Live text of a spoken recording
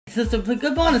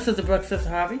Good morning, Sister Brooks, Sister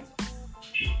Harvey.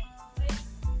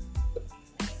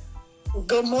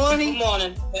 Good morning. Good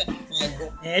morning.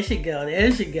 There she go. There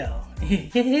she go.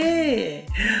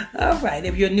 All right.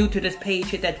 If you're new to this page,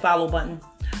 hit that follow button.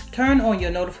 Turn on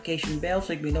your notification bell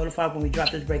so you can be notified when we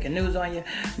drop this breaking news on you.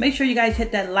 Make sure you guys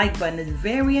hit that like button. It's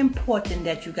very important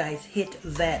that you guys hit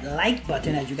that like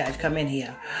button as you guys come in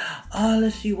here.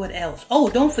 Let's see what else. Oh,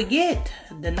 don't forget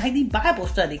the nightly Bible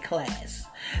study class.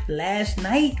 Last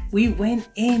night we went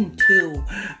into,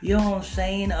 you know what I'm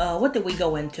saying? What did we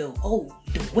go into? Oh,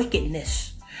 the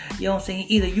wickedness. You know what I'm saying?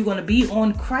 Either you're going to be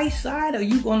on Christ's side or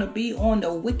you're going to be on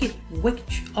the wicked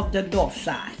witch of the north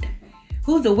side.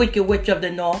 Who's the wicked witch of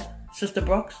the north, Sister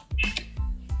Brooks?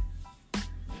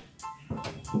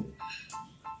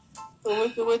 The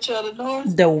wicked witch of the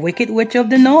north? The wicked witch of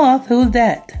the north. Who's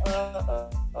that?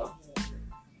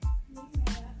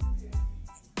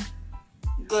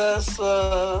 That's,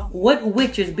 what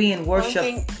witch is being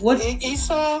worshipped? What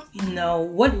Esau? No,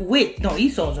 what witch? No,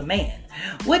 Esau's a man.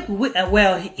 What?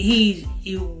 Well, we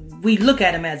look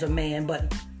at him as a man,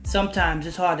 but sometimes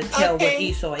it's hard to tell what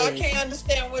Esau is. I can't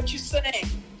understand what you're saying.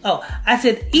 Oh, I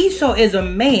said Esau is a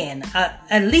man.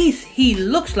 At least he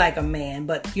looks like a man,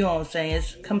 but you know what I'm saying.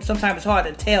 Sometimes it's hard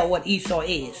to tell what Esau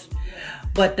is.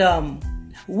 But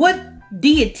what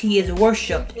deity is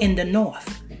worshipped in the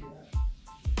north?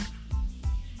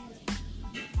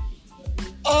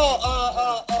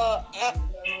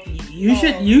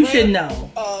 You should know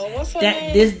what's her that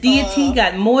name? this deity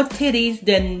got more titties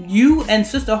than you and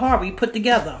Sister Harvey put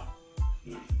together.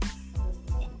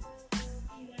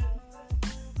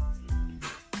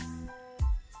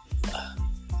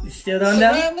 You still don't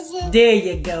know? Ramazan? There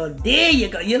you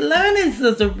go. You're learning,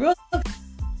 Sister Brooks.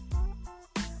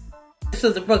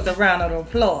 Sister Brooks, a round of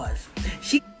applause.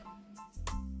 She's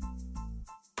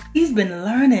been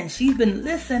learning. She's been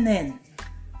listening.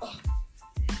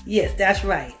 Yes, that's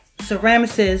right. So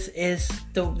Ramesses is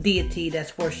the deity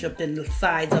that's worshipped in the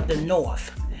sides of the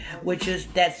north,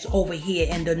 that's over here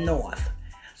in the north.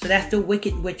 So that's the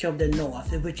wicked witch of the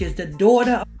north, which is the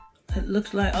daughter. It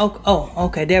looks like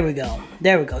okay, there we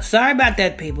go. Sorry about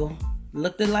that, people.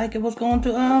 Looked like it was going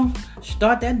to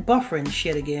start that buffering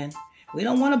shit again. We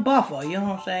don't want to buffer, you know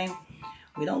what I'm saying?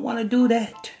 We don't want to do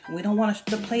that. We don't want us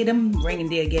to play them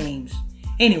reindeer games.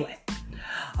 Anyway.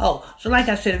 So like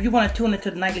I said, if you want to tune into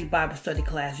the nightly Bible study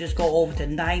class, just go over to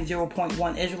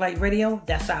 90.1 Israelite Radio.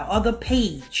 That's our other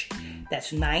page.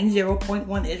 That's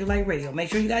 90.1 Israelite Radio. Make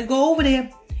sure you guys go over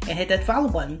there and hit that follow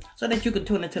button so that you can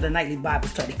tune into the nightly Bible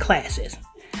study classes.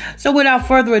 So without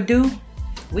further ado,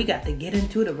 we got to get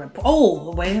into the report.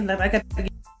 Oh, wait,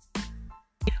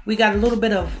 we got a little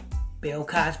bit of Bill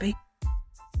Cosby,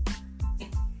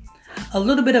 a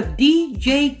little bit of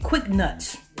DJ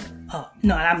Quicknuts.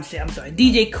 No, I'm sorry.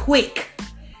 DJ Quick,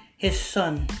 his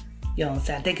son, you know what I'm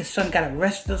saying? I think his son got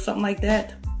arrested or something like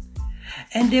that.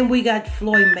 And then we got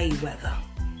Floyd Mayweather.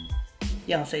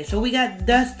 You know what I'm saying? So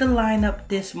that's the lineup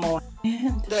this morning.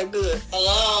 That good.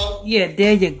 Hello? Yeah,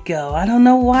 there you go. I don't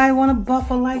know why I want to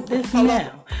buffer like this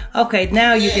now. Okay,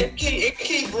 now you can... It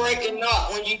keep breaking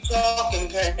up when you talking,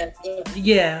 Pat.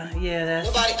 Yeah, that's...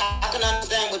 I can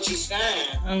understand what you're saying.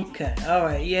 Okay,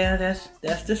 alright, yeah,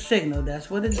 that's the signal.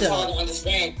 That's what it does. It's hard to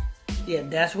understand. Yeah,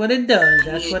 that's what it does.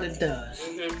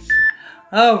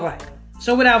 Mm-hmm. Alright.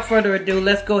 So without further ado,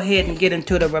 let's go ahead and get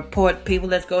into the report, people.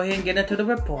 Let's go ahead and get into the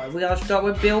report. We're going to start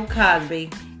with Bill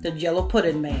Cosby, the Jello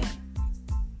Pudding Man.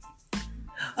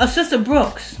 Sister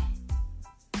Brooks.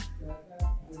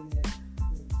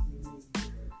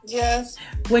 Yes.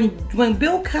 When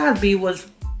Bill Cosby was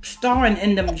starring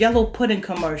in them Jello Pudding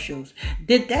commercials,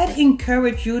 did that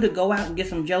encourage you to go out and get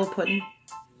some Jello Pudding?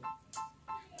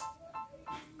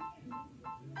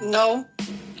 No.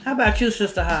 How about you,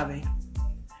 Sister Harvey?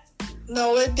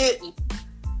 No, it didn't.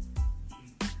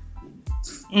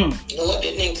 No, it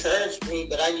didn't encourage me,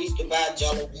 but I used to buy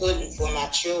Jello pudding for my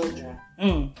children.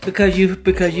 Because you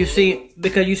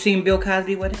seen Bill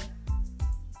Cosby with it?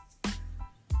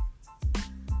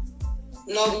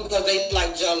 No, because they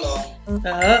like Jello.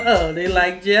 They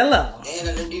like Jello. They had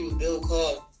nothing to do with Bill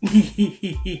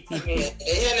Cosby. They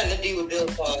had nothing to do with Bill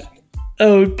Cosby.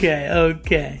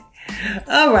 Okay.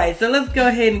 All right, so let's go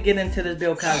ahead and get into this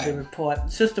Bill Cosby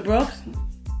report. Sister Brooks,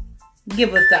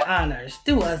 give us the honors.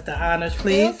 Do us the honors,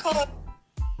 please.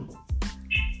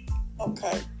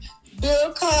 Okay.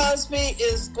 Bill Cosby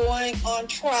is going on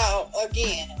trial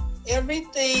again.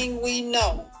 Everything we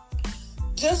know.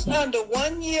 Just under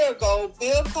 1 year ago,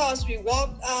 Bill Cosby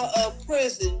walked out of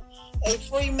prison a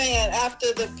free man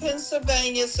after the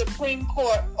Pennsylvania Supreme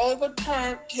Court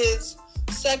overturned his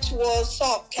sexual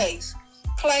assault case.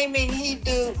 claiming his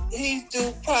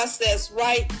due process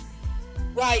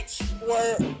rights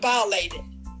were violated.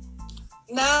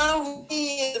 Now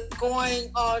he is going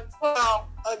on trial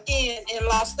again in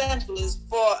Los Angeles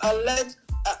for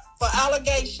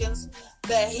allegations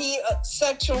that he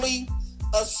sexually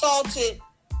assaulted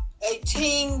a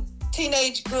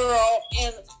teenage girl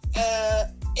in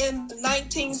the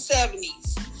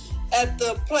 1970s at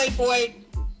the Playboy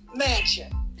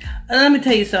Mansion. Let me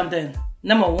tell you something.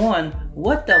 Number one,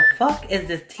 what the fuck is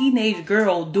this teenage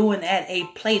girl doing at a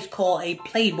place called a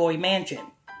Playboy Mansion?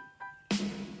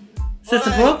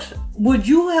 Sister Brooks, would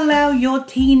you allow your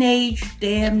teenage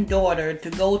damn daughter to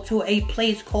go to a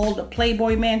place called the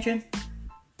Playboy Mansion?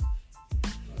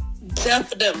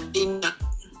 Definitely not.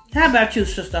 How about you,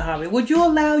 Sister Harvey? Would you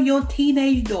allow your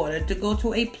teenage daughter to go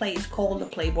to a place called the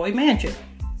Playboy Mansion?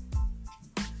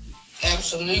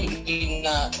 Absolutely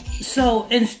not. So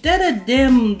instead of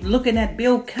them looking at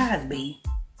Bill Cosby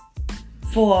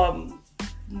for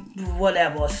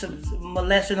whatever, some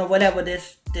molesting or whatever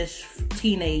this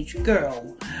teenage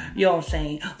girl, you know what I'm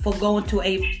saying, for going to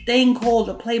a thing called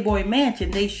the Playboy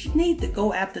Mansion, they need to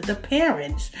go after the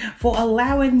parents for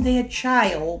allowing their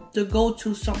child to go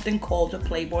to something called the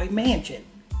Playboy Mansion.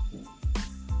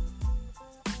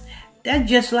 That's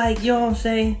just like, you know what I'm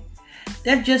saying,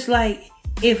 that's just like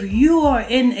if you are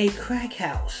in a crack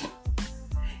house,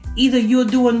 either you're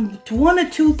doing one or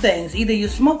two things. Either you're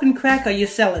smoking crack or you're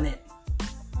selling it.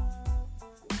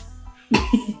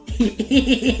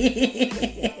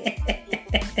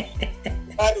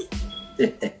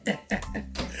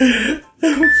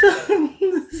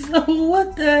 So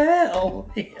what the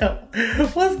hell?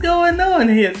 What's going on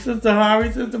here, Sister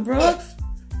Harvey, Sister Brooks?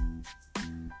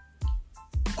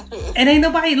 And ain't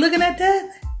nobody looking at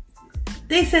that?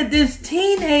 They said this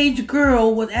teenage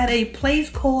girl was at a place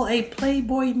called a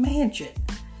Playboy Mansion.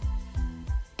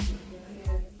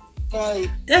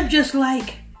 That's just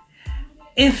like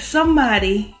if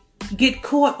somebody get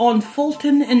caught on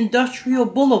Fulton Industrial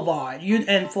Boulevard.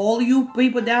 And for all you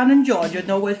people down in Georgia,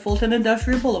 know where Fulton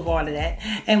Industrial Boulevard is at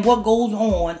and what goes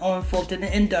on Fulton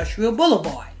Industrial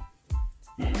Boulevard.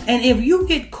 And if you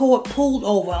get caught pulled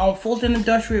over on Fulton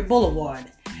Industrial Boulevard,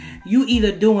 you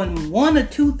either doing one or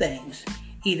two things.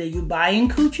 Either you buying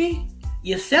coochie,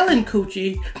 you're selling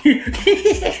coochie.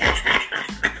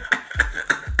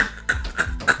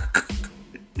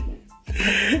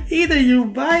 Either you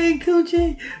buying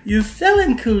coochie, you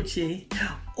selling coochie,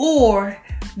 or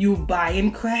you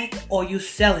buying crack or you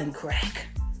selling crack.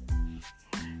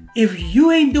 If you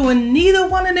ain't doing neither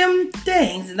one of them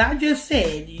things, and I just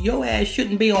said, your ass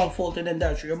shouldn't be on Fulton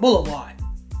Industrial Boulevard.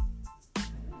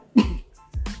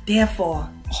 Therefore,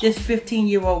 this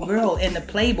 15-year-old girl in the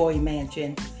Playboy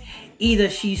Mansion, either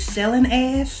she's selling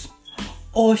ass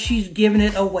or she's giving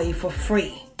it away for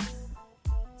free.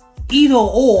 Either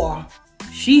or,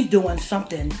 she's doing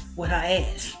something with her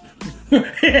ass.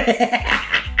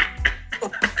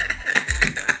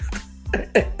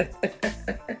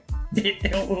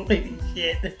 Holy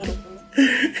shit.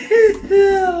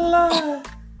 Lord.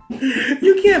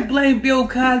 You can't blame Bill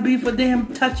Cosby for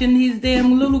damn touching these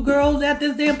damn little girls at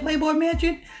this damn Playboy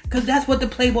Mansion, because that's what the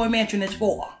Playboy Mansion is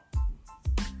for.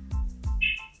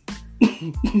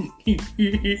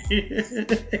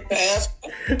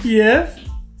 Pastor? Yes?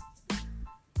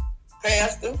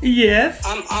 Pastor? Yes?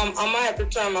 I might have to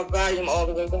turn my volume all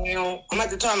the way down. I might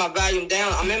have to turn my volume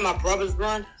down. I'm in my brother's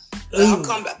room. I'll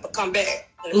come back.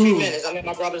 In a few minutes, I'm in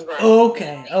my brother's room.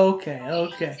 Okay,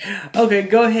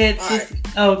 go ahead. Right.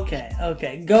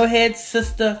 Okay. Go ahead,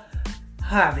 Sister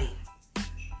Harvey.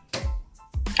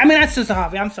 I mean, not Sister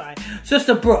Harvey, I'm sorry.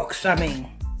 Sister Brooks, I mean.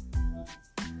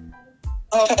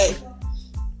 Okay.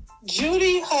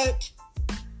 Judy Hutt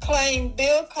claimed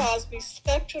Bill Cosby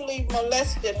sexually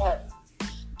molested her.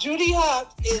 Judy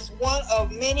Hutt is one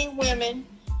of many women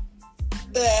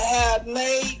that have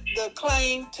made the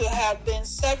claim to have been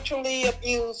sexually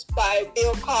abused by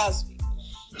Bill Cosby.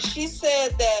 She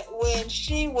said that when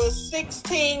she was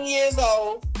 16 years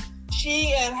old,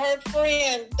 she and her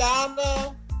friend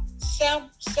Donna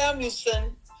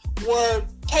Samuelson were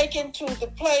taken to the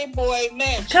Playboy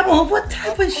Mansion. Come on, what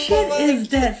type of shit is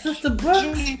that, Sister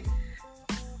Brooks?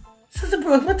 Sister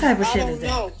Brooks, what type of shit is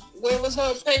that? I don't know. Where was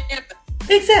her parents?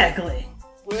 Exactly.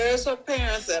 Where's her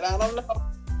parents at? I don't know.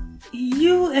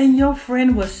 You and your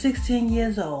friend were 16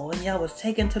 years old and y'all was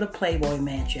taken to the Playboy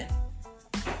Mansion.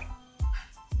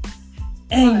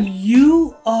 And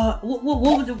you are...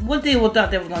 What they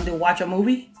thought they was going to do? Watch a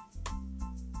movie?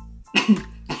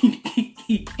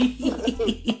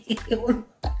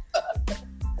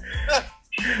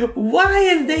 Why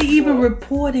is they even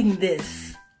reporting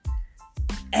this?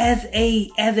 as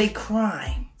a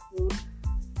crime.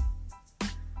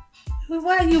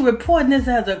 Why are you reporting this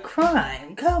as a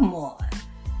crime? Come on.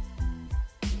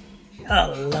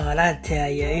 Oh, Lord, I tell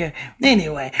you.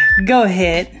 Anyway, go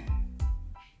ahead.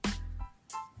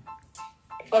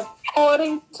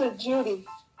 According to Judy,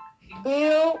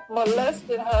 Bill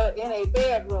molested her in a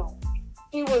bedroom.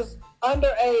 He was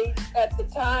underage at the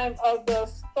time of the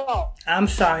assault. I'm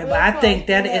sorry, but I think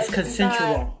that is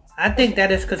consensual. I think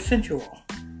that is consensual.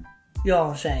 You know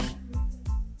what I'm saying?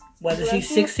 Whether she's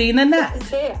 16 or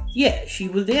not. Yeah, she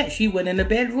was there. She went in the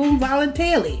bedroom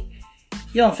voluntarily.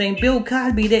 You know what I'm saying? Bill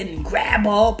Cosby didn't grab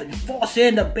her up and force her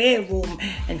in the bedroom.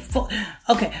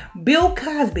 Okay, Bill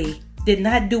Cosby did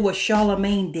not do what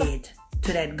Charlamagne did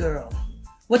to that girl.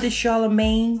 What did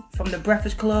Charlamagne from the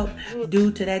Breakfast Club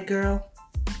do to that girl?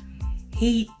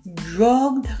 He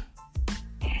drugged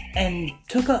and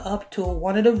took her up to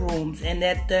one of the rooms in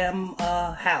that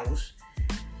house,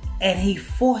 and he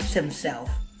forced himself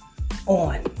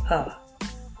on her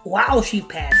while she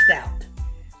passed out.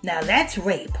 Now that's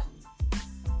rape.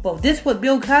 But this what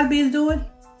Bill Cosby is doing?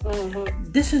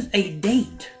 Mm-hmm. This is a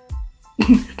date.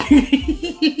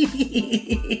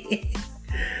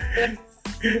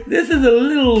 This is a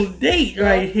little date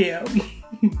right here.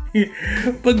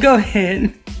 But go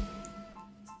ahead.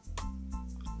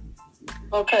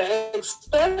 Okay,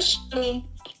 especially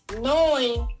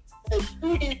knowing that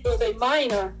Judy was a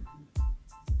minor,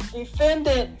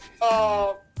 defendant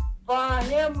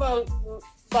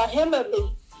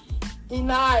vehemently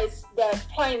denies that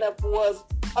plaintiff was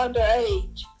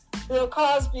underage. Bill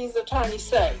Cosby's attorney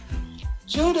said,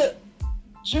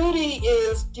 Judy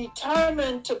is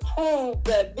determined to prove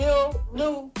that Bill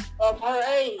knew of her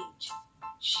age.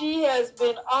 She has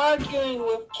been arguing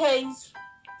with case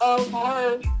of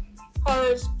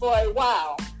hers for a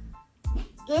while.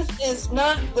 This is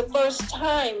not the first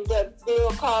time that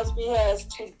Bill Cosby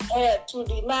had to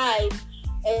deny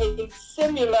a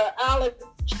similar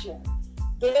allegation.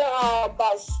 There are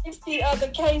about 60 other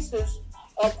cases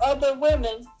of other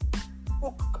women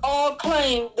who all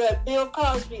claim that Bill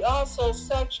Cosby also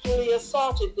sexually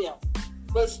assaulted them.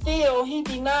 But still, he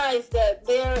denies that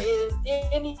there is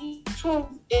any truth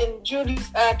in Judy's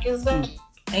accusation.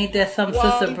 Ain't that something,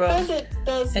 Sister Brooks?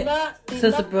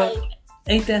 Sister Brooks,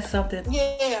 ain't that something?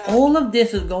 Yeah. All of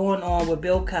this is going on with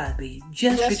Bill Cosby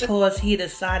just because he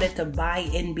decided to buy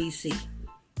NBC.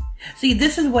 See,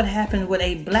 this is what happens when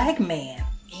a black man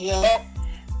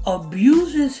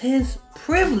abuses his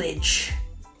privilege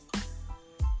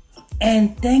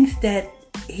and thinks that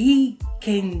he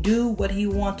can do what he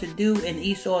wants to do in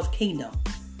Esau's kingdom.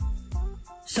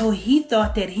 So he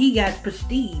thought that he got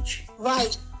prestige.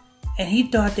 Right. And he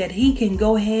thought that he can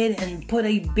go ahead and put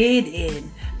a bid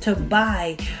in to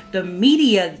buy the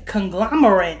media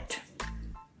conglomerate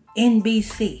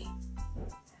NBC.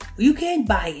 You can't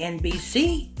buy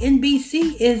NBC.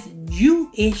 NBC is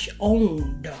Jewish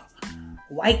owned.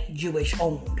 White Jewish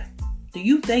owned. Do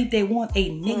you think they want a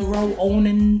Negro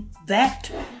owning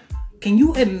that? Can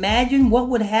you imagine what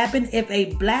would happen if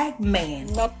a black man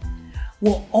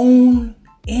will own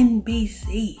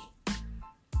NBC?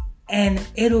 And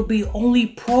it'll be only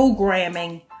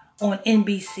programming on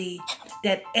NBC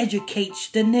that educates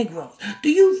the Negroes. Do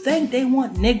you think they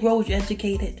want Negroes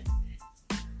educated?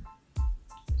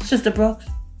 Sister Brooks,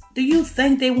 do you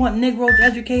think they want Negroes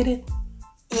educated?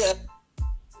 Yeah.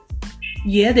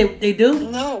 Yeah, they do?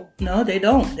 No. No, they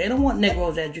don't. They don't want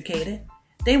Negroes educated.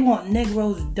 They want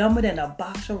Negroes dumber than a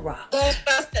box of rocks.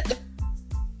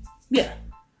 Yeah.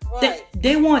 Right.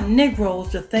 They want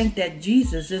Negroes to think that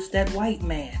Jesus is that white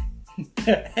man.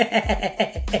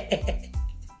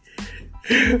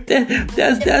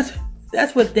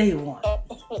 That's what they want.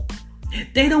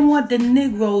 They don't want the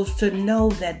Negroes to know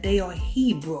that they are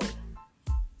Hebrew.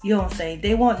 You know what I'm saying?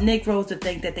 They want Negroes to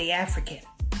think that they African.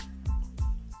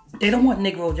 They don't want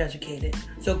Negroes educated.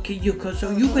 So you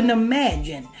can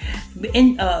imagine,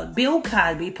 Bill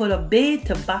Cosby put a bid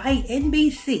to buy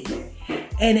NBC.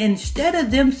 And instead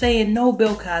of them saying, no,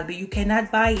 Bill Cosby, you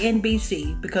cannot buy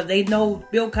NBC, because they know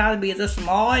Bill Cosby is a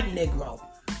smart Negro.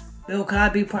 Bill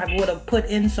Cosby probably would have put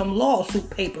in some lawsuit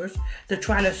papers to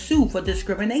try to sue for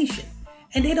discrimination.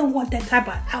 And they don't want that type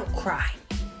of outcry.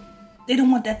 They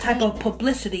don't want that type of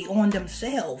publicity on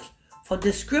themselves for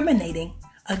discriminating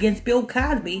against Bill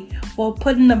Cosby for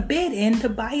putting a bid in to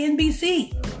buy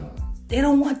NBC. They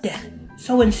don't want that.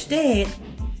 So instead,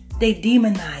 they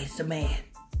demonize the man.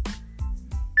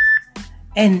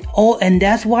 And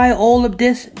that's why all of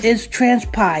this is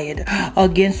transpired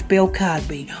against Bill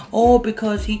Cosby. All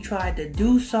because he tried to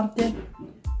do something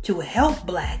to help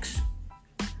blacks.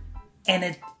 And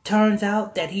it turns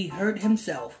out that he hurt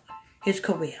himself. his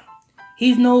career.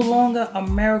 He's no longer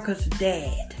America's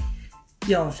dad.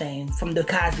 You know what I'm saying? From the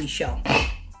Cosby Show.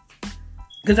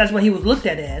 Because that's what he was looked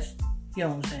at as. You know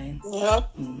what I'm saying? Yep.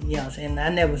 You know what I'm saying? I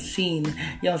never seen, you know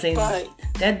what I'm saying? Right.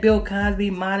 That Bill Cosby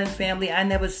Modern Family, I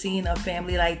never seen a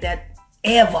family like that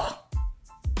ever.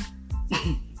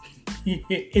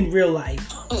 In real life.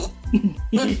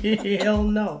 Hell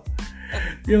no.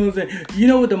 You know what I'm saying? You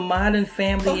know what the Modern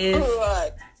Family is?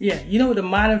 Right. Yeah, you know what the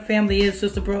Modern Family is,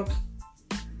 Sister Brooks?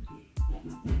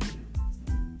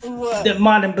 What? The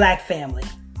Modern Black Family.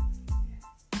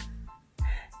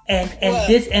 And What?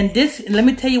 this let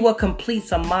me tell you what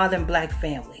completes a modern black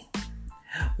family.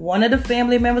 One of the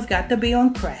family members got to be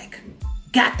on crack.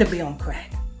 Got to be on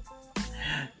crack.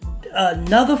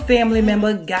 Another family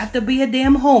member got to be a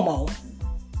damn homo.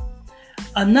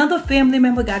 Another family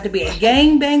member got to be a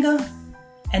gangbanger.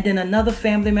 And then another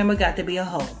family member got to be a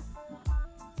hoe.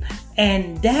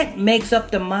 And that makes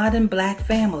up the modern black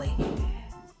family.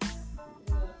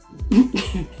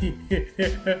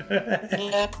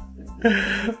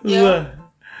 Yeah.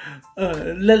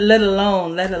 Let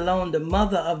alone the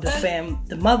mother of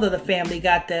the family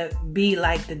got to be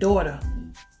like the daughter.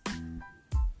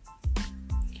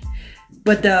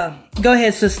 But go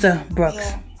ahead, Sister Brooks.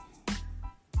 Yeah.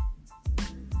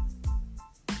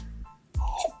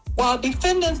 While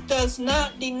defendant does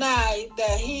not deny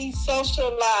that he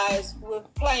socialized with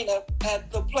plaintiff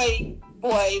at the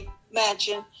Playboy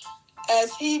Mansion,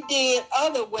 as he did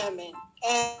other women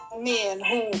and men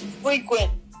who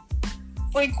frequent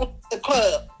the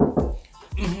club.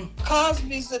 Mm-hmm.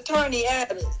 Cosby's attorney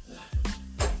added,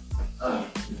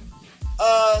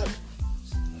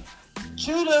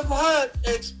 Judah Hutt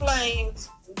explains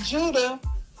Judah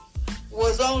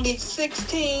was only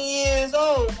 16 years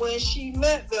old when she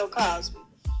met Bill Cosby.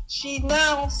 She's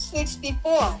now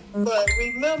 64, but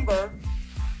remember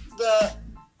the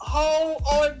whole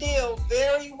ordeal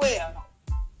very well.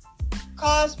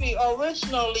 Cosby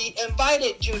originally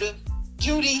invited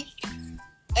Judy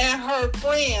and her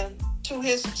friend to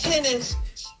his tennis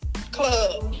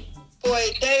club for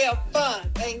a day of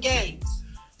fun and games.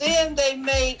 Then they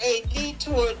made a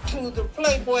detour to the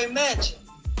Playboy Mansion.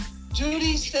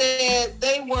 Judy said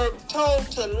they were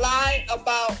told to lie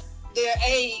about their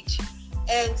age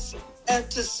and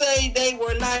to say they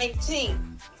were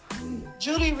 19.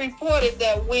 Judy reported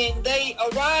that when they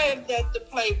arrived at the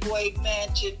Playboy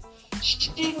Mansion,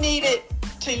 she needed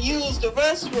to use the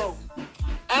restroom.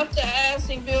 After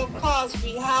asking Bill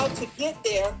Cosby how to get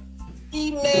there,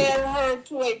 he led her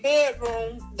to a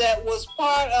bedroom that was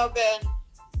part of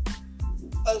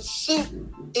a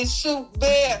suite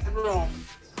bedroom.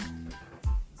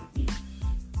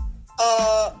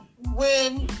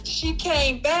 When she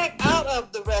came back out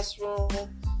of the restroom,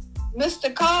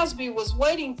 Mr. Cosby was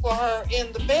waiting for her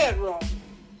in the bedroom,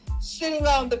 sitting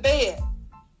on the bed.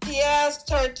 He asked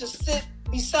her to sit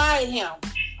beside him,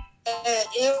 and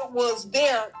it was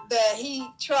there that he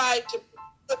tried to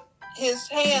put his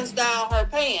hands down her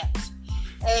pants,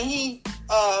 and he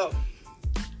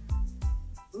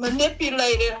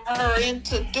manipulated her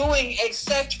into doing a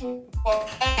sexual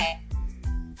act.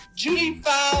 Judy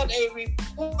filed a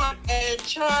report and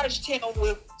charged him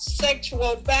with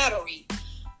sexual battery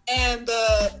and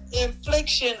the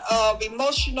infliction of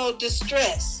emotional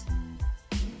distress.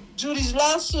 Judy's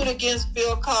lawsuit against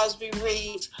Bill Cosby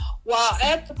reads, while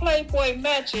at the Playboy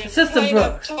Mansion, Sister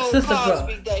Brooks, told Sister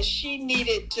Cosby Brooks. that she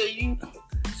needed to use.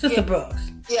 Sister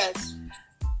Brooks. Yes.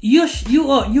 You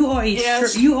are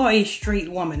Yes. you are a straight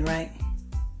woman, right?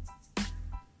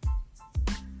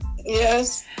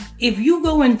 Yes. If you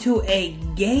go into a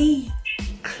gay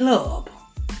club,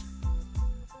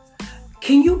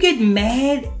 can you get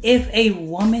mad if a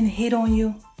woman hit on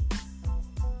you?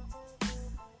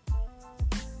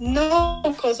 No,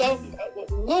 because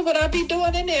what would I be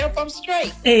doing in there if I'm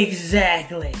straight?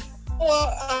 Exactly.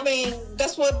 Well, I mean,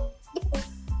 that's what.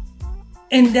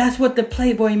 And that's what the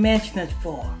Playboy Mansion is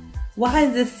for. Why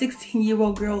is this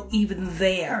 16-year-old girl even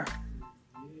there?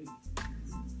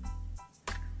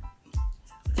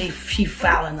 She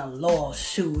filing a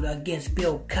lawsuit against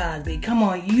Bill Cosby. Come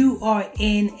on, you are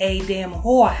in a damn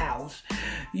whorehouse.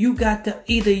 You got to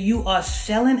either you are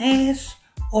selling ass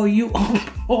or you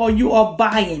are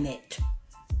buying it.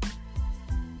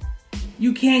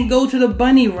 You can't go to the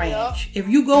Bunny Ranch. If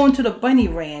you go into the Bunny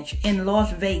Ranch in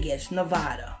Las Vegas,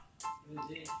 Nevada,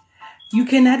 you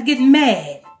cannot get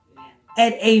mad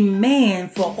at a man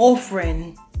for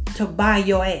offering to buy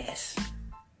your ass.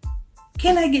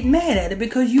 Can I get mad at it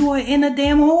because you are in a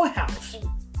damn whorehouse?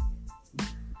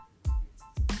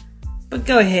 But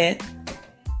go ahead.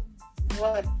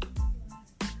 What?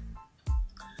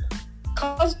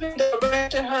 Cosby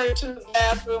directed her to the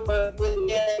bathroom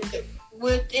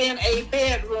within a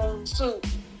bedroom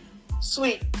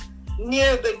suite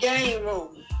near the game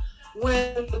room.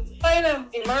 When the plaintiff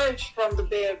emerged from the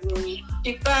bedroom,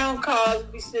 she found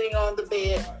Cosby sitting on the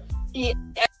bed.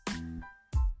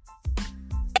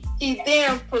 He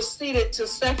then proceeded to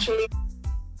sexually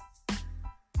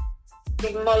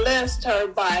molest her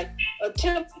by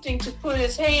attempting to put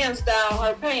his hands down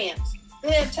her pants,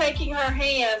 then taking her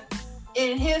hand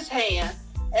in his hand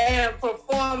and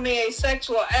performing a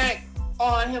sexual act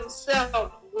on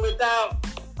himself without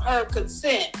her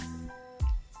consent.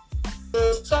 The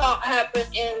assault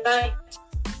happened in 19,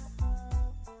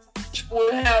 which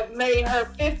would have made her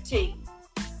 15.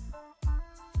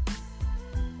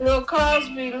 Bill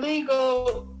Cosby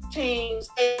legal team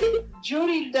stated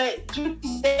Judy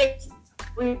Davis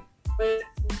revision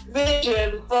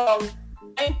from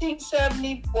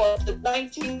 1974 to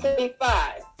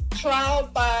 1975, trial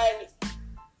by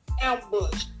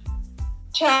ambush,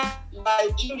 trial by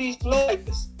Judy's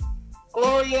lawyers,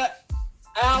 Gloria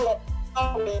Allen,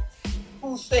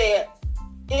 who said,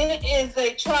 "It is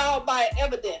a trial by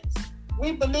evidence.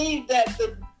 We believe that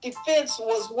the defense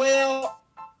was well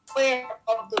aware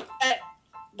of the fact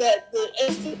that the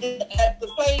incident at the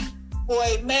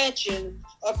Playboy Mansion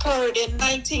occurred in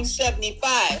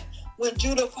 1975 when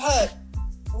Judith Hutt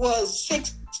was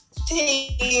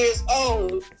 16 years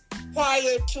old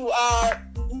prior to our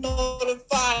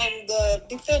notifying the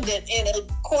defendant in a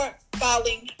court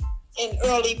filing in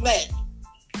early May.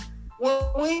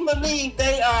 What we believe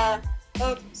they are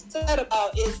upset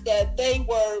about is that they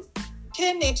were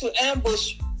intending to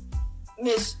ambush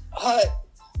Ms. Hutt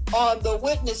on the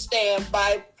witness stand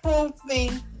by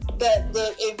proving that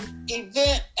the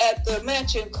event at the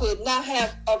mansion could not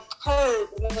have occurred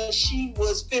when she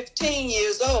was 15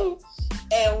 years old,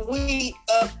 and we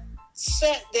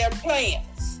upset their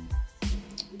plans.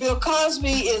 Bill Cosby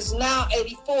is now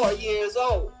 84 years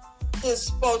old. His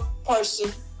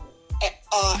spokesperson,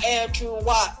 Andrew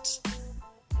Watts,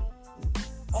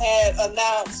 had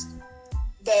announced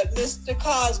that Mr.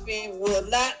 Cosby will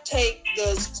not take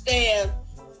the stand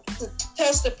to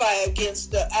testify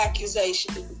against the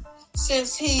accusation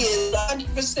since he is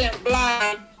 100%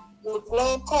 blind with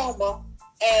glaucoma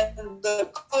and the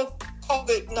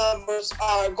COVID numbers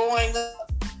are going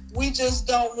up. We just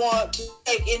don't want to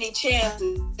take any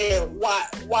chances there.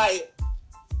 Wyatt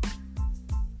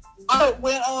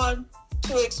went on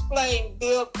to explain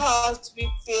Bill Cosby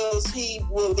feels he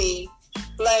will be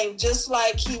blamed just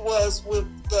like he was with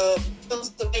the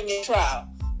Pennsylvania trial.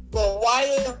 But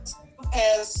Wyatt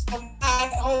has some high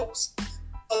hopes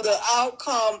of the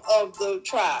outcome of the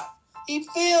trial. He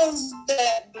feels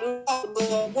that the law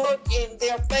will work in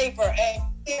their favor and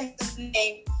clear his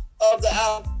name of the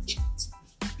allegations.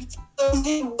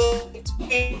 He will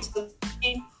experience the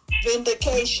same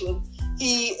vindication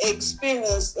he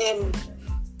experienced in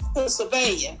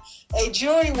Pennsylvania. A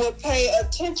jury will pay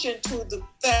attention to the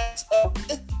facts of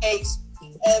this case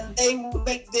and they will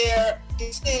make their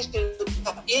decision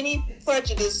without any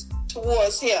prejudice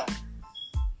towards him.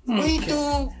 Okay. We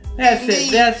do. That's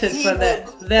it for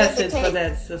that. That's it for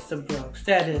that, Sister Brooks.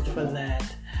 That is for that.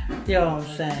 You know what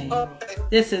I'm saying? Okay.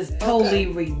 This is totally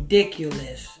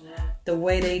ridiculous. The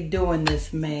way they doing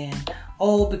this man.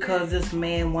 All because this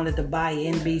man wanted to buy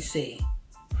NBC.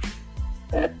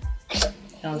 You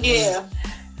know Yeah.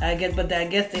 I guess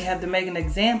they have to make an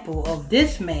example of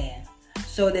this man,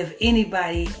 so that if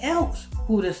anybody else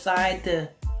who decide to,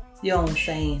 you know what I'm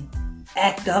saying,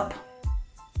 act up,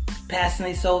 passing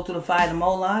their soul to the fire to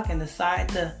Moloch, and decide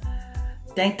to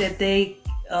think that they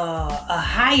are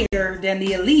higher than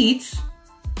the elites,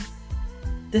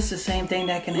 this is the same thing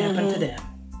that can happen to them.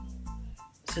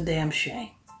 It's a damn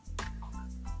shame.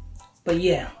 But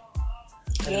yeah,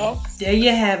 there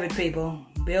you have it, people.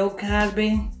 Bill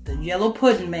Cosby, the yellow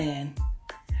pudding man,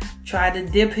 tried to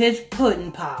dip his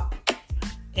pudding pop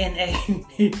in a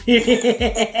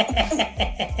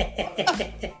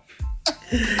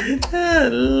oh,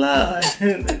 Lord,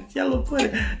 the yellow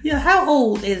pudding. Yeah, how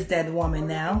old is that woman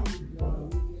now?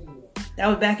 That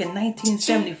was back in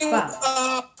 1975.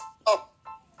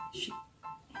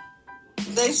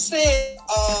 They said,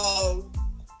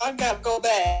 I gotta go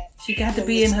back. She got to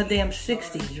be in her damn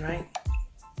 60s, right?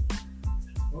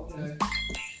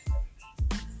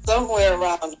 Somewhere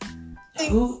around.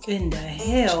 Who in the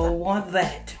hell want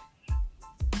that?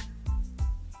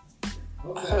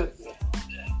 Let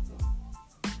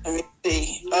me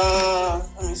see.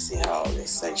 Let me see how old they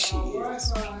say she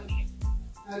is.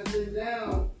 Has been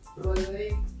down, but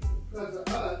they, because of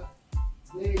us,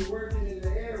 they working in the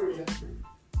area.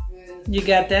 You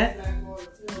got that?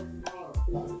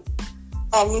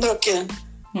 I'm looking.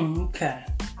 Okay.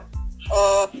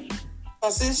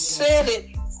 Cause it said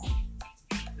it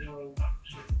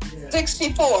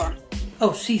 64.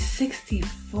 Oh, she's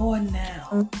 64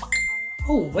 now.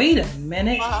 Oh, wait a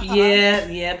minute. Uh-huh.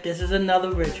 Yep, this is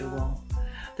another ritual.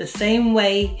 The same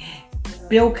way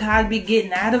Bill Cosby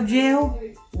getting out of jail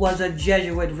was a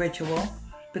Jesuit ritual.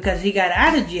 Because he got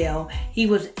out of jail. He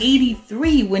was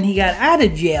 83 when he got out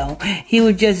of jail. He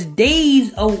was just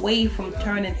days away from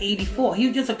turning 84. He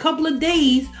was just a couple of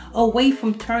days away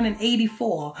from turning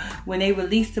 84 when they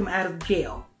released him out of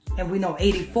jail. And we know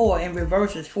 84 in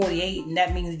reverse is 48, and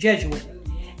that means Jesuit.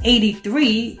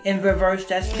 83 in reverse,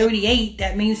 that's 38,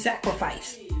 that means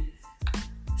sacrifice.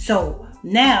 So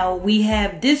now we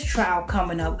have this trial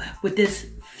coming up with this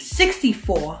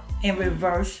 64 in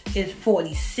reverse is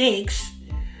 46.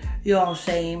 You know what I'm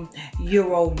saying?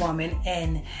 Year-old woman.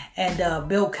 And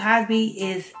Bill Cosby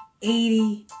is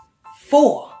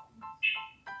 84.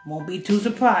 Won't be too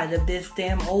surprised if this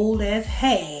damn old-ass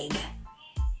hag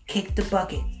kicked the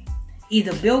bucket.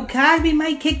 Either Bill Cosby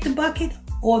might kick the bucket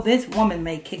or this woman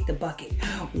may kick the bucket.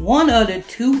 One of the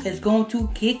two is going to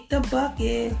kick the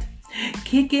bucket.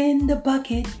 Kick in the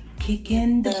bucket. Kick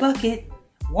in the bucket.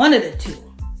 One of the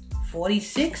two.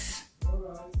 46,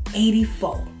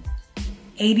 84.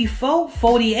 84,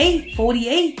 48,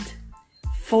 48,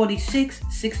 46,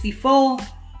 64.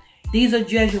 These are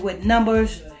Jesuit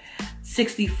numbers.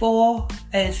 64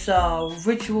 is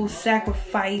ritual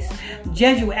sacrifice.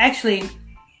 Jesuit, actually,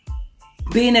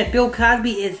 being that Bill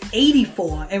Cosby is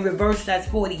 84, in reverse that's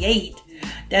 48.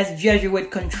 That's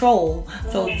Jesuit control.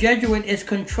 So Jesuit is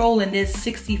controlling this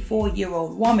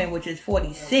 64-year-old woman, which is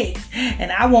 46.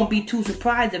 And I won't be too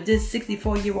surprised if this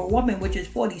 64-year-old woman, which is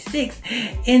 46,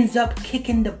 ends up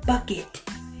kicking the bucket.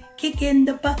 Kicking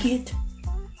the bucket.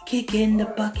 Kicking the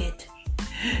bucket.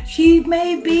 She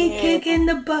may be kicking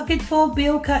the bucket for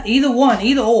Bill Cosby. Either one,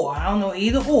 either or. I don't know,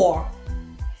 either or.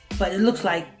 But it looks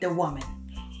like the woman.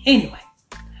 Anyway,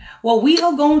 what we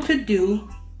are going to do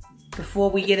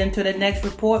before we get into the next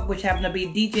report, which happens to be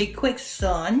DJ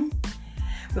Quickson,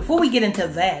 before we get into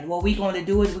that, what we're going to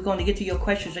do is we're going to get to your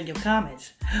questions and your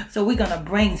comments. So we're going to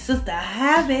bring Sister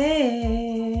Harvey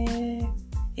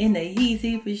in the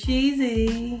Heezy for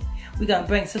Sheezy. We're going to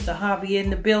bring Sister Harvey in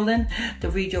the building to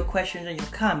read your questions and your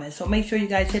comments. So make sure you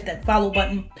guys hit that follow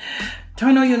button.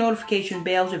 Turn on your notification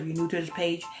bells if you're new to this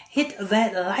page. Hit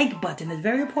that like button. It's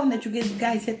very important that you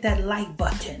guys hit that like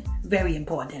button. Very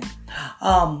important.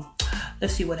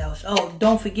 Let's see what else. Oh,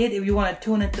 don't forget, if you want to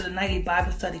tune into the nightly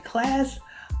Bible study class,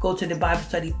 go to the Bible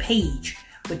study page,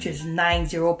 which is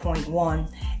 90.1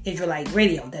 Israelite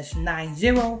Radio. That's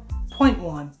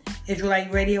 90.1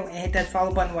 Israelite Radio, and hit that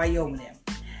follow button while you're over there.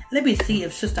 Let me see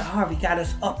if Sister Harvey got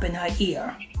us up in her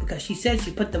ear, because she said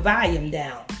she put the volume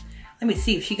down. Let me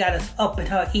see if she got us up in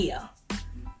her ear.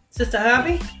 Sister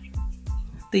Harvey,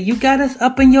 do you got us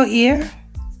up in your ear?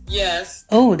 Yes.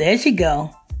 Oh, there she go.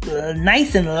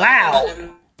 Nice and loud.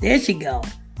 There she go.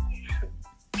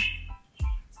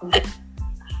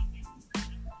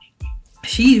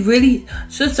 She really,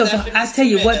 Sister, I tell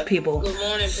you what, people. Good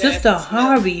morning, Sister Pastor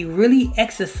Harvey really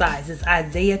exercises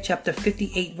Isaiah chapter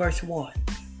 58 verse 1.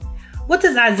 What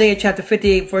does Isaiah chapter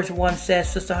 58 verse 1 say,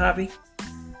 Sister Harvey?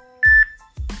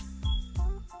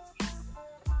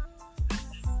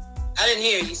 I didn't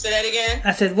hear you. Say that again.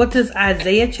 I said, what does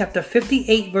Isaiah chapter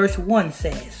 58 verse 1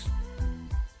 says?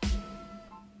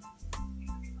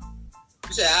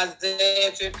 You said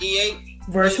Isaiah 58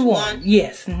 Verse 1.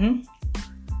 Yes. Mm-hmm.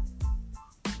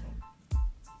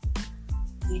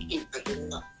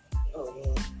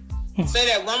 Say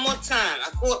that one more time.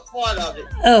 I caught part of it.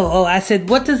 Oh, I said,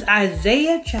 what does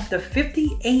Isaiah chapter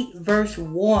 58 verse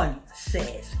 1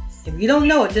 says? If you don't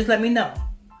know it, just let me know.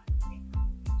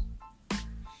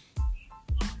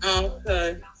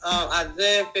 Okay.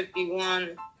 Isaiah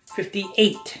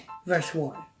 58 verse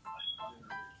 1.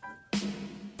 You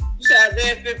said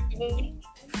Isaiah 51?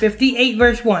 58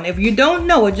 verse 1. If you don't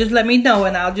know it, just let me know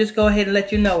and I'll just go ahead and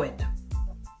let you know it.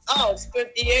 Oh, it's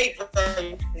 58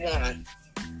 verse 1.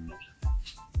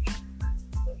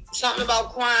 Something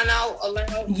about crying out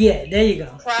aloud. Yeah, there you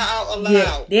go. Cry out aloud.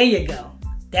 Yeah, there you go.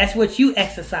 That's what you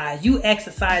exercise. You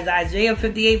exercise Isaiah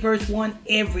 58 verse 1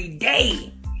 every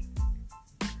day.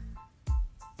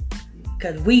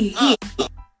 Because we hear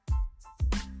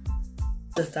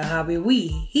Sister Harvey, we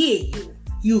hear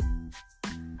you.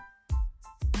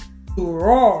 You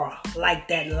roar like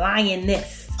that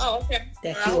lioness. Oh, okay.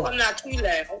 That I hope I'm not too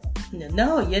loud.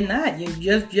 No, you're not.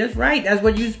 You're just right. That's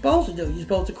what you're supposed to do. You're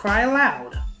supposed to cry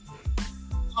aloud.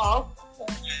 Oh.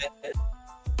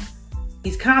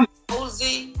 He's coming.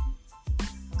 Cozy.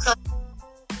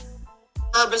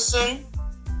 Herbison.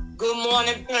 Good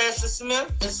morning, Pastor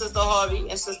Smith and Sister Harvey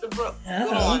and Sister Brooke.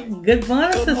 Good morning. Good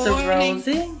morning, Good Sister morning.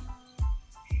 Rosie.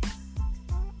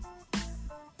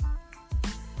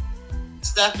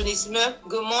 Stephanie Smith.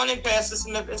 Good morning, Pastor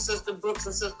Smith and Sister Brooks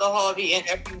and Sister Harvey and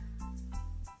everyone.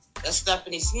 That's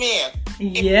Stephanie Smith.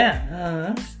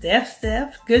 Yeah,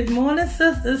 Steph. Good morning,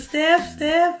 Sister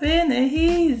Steph in a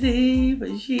easy, but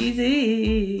she's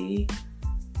easy.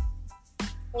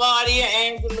 Claudia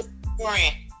Angela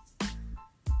Grant.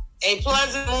 A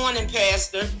pleasant morning,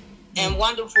 Pastor, and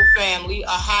wonderful family. A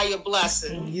higher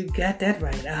blessing. You got that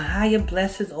right. A higher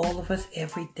blesses all of us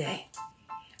every day.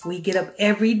 We get up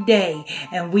every day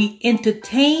and we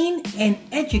entertain and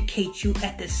educate you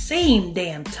at the same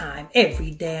damn time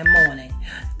every damn morning.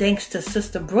 Thanks to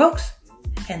Sister Brooks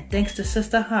and thanks to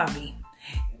Sister Harvey.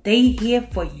 They here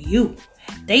for you.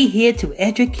 They here to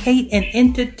educate and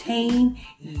entertain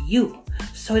you.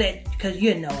 So that, because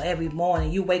every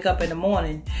morning you wake up in the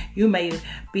morning, you may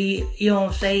be,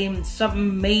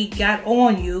 something may got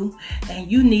on you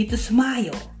and you need to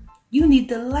smile. You need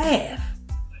to laugh.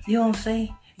 You know what I'm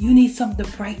saying? You need something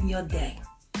to brighten your day.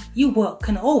 You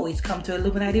can always come to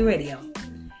Illuminati Radio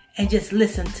and just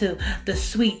listen to the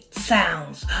sweet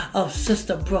sounds of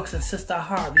Sister Brooks and Sister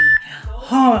Harvey.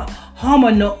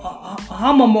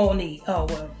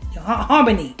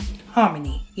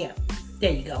 Harmony. Yeah,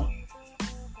 there you go.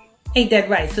 Ain't that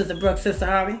right, Sister Brooks, Sister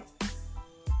Harvey?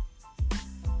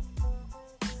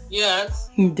 Yes.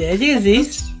 There you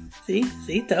is.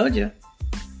 See, told you.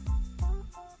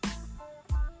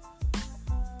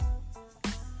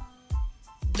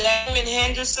 Damon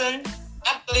Henderson,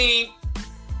 I believe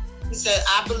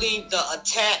the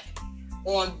attack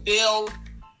on Bill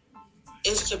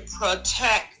is to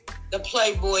protect the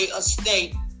Playboy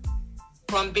estate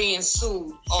from being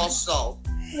sued also.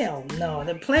 Hell no,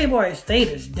 the Playboy estate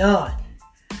is done.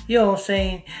 You know what I'm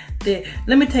saying?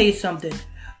 Let me tell you something.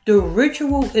 The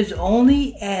ritual is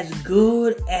only as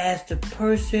good as the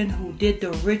person who did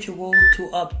the ritual to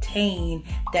obtain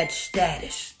that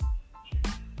status.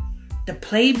 The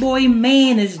Playboy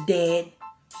man is dead,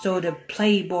 so the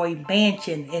Playboy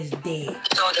mansion is dead.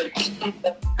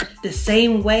 The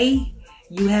same way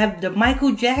you have the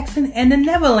Michael Jackson and the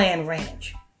Neverland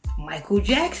Ranch. Michael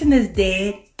Jackson is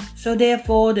dead, so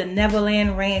therefore the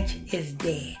Neverland Ranch is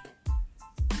dead.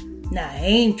 Now, I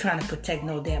ain't trying to protect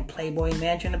no damn Playboy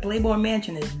mansion. The Playboy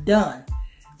mansion is done.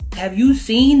 Have you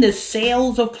seen the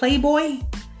sales of Playboy?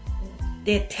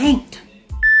 They're tanked.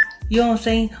 You know what I'm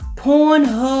saying?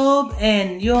 Pornhub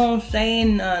and, you know what I'm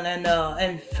saying, and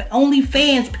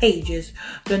OnlyFans pages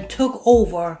done took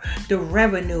over the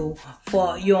revenue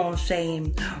for, you know what I'm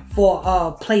saying,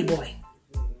 for Playboy.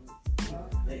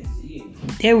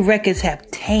 Their records have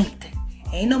tanked.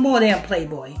 Ain't no more damn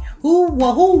Playboy. Who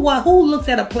looks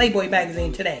at a Playboy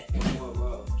magazine today?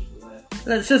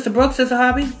 Sister Brooks, Sister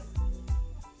Harvey?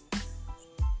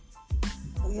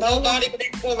 Nobody, but they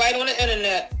go right on the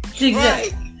internet. Exactly.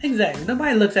 Right. Exactly.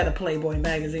 Nobody looks at a Playboy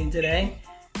magazine today.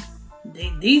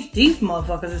 These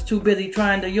motherfuckers is too busy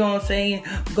trying to, you know what I'm saying,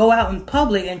 go out in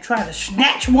public and try to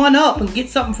snatch one up and get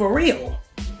something for real.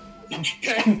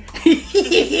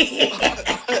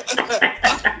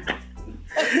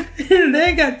 They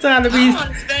ain't got time to be. I don't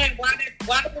understand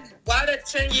why the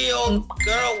 10-year-old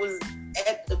girl was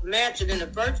at the mansion in the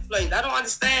first place. I don't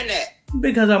understand that.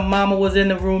 Because her mama was in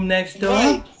the room next door.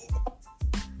 Right.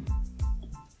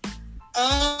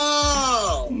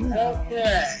 Oh,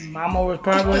 okay. Mama was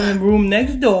probably in the room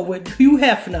next door with Hugh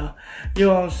Hefner, you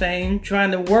know what I'm saying,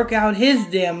 trying to work out his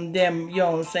them, you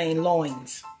know what I'm saying,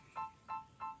 loins.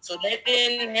 So they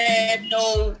didn't have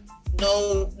no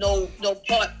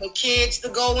part for kids to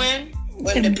go in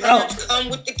when the parents come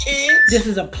with the kids. This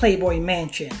is a Playboy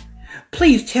mansion.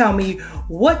 Please tell me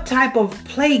what type of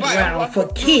playground for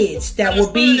kids that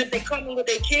would be. If they come in with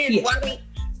their kids, why don't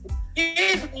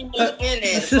kids in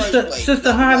there?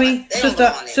 Sister Harvey,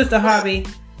 Sister Harvey.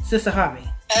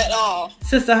 At all.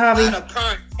 Sister Harvey. Not a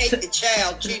parent take the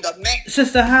child to the mansion.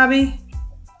 Sister Harvey.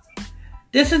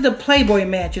 This is the Playboy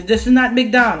mansion. This is not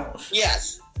McDonald's.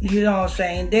 Yes. You know what I'm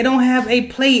saying? They don't have a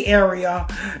play area,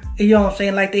 you know what I'm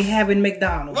saying, like they have in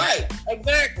McDonald's. Right,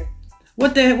 exactly.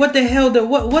 What type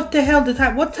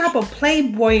of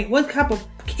Playboy, what type of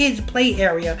kids play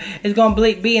area is going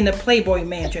to be in the Playboy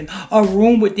mansion? A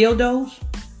room with dildos?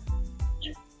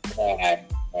 Right.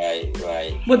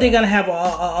 What, they going to have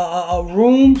a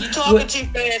room? You're talking too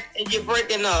fast and you're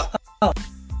breaking up.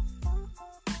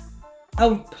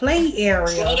 A play area.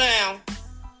 Slow down.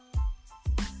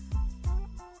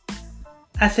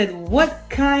 I said, what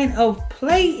kind of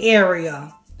play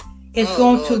area is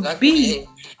going to be?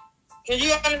 Can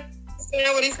you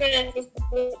understand what he's saying?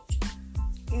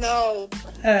 No.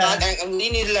 We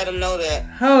need to let him know that.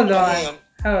 Hold on.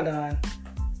 Hold on.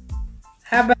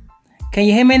 How about... Can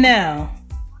you hear me now?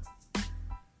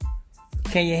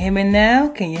 Can you hear me now?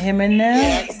 Can you hear me now?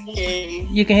 Yeah, I can hear you.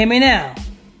 You can hear me now?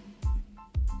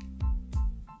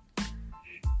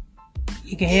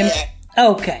 You can hear me?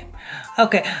 Okay.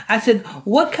 Okay. I said,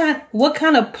 what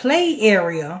kind of play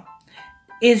area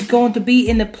is going to be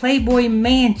in the Playboy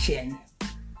Mansion?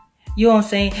 You know what I'm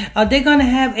saying? Are they going to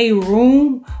have a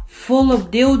room full of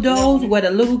dildos where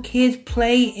the little kids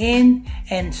play in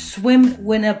and swim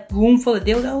in a room full of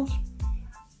dildos?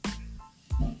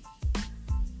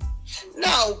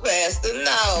 No, Pastor,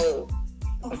 no.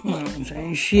 I'm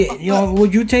saying shit. You know,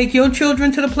 would you take your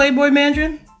children to the Playboy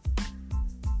Mansion?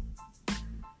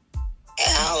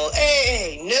 Oh,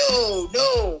 hey, no.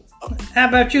 How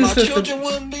about you, My sister? children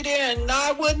wouldn't be there, and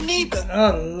I wouldn't either.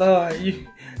 Oh Lord,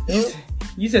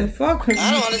 you said fuck her.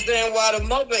 I don't understand why the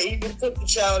mother even took the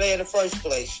child there in the first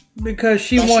place. Because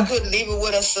she couldn't leave it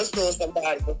with her sister or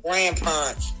somebody, with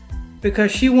grandparents.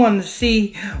 Because she wanted to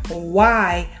see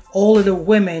why all of the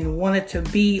women wanted to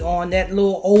be on that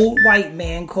little old white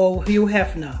man called Hugh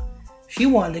Hefner. She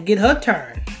wanted to get her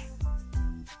turn.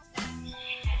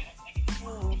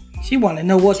 She wanted to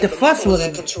know what the fuss was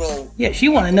about. Yeah, she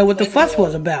wanted to know what the fuss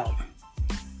was about.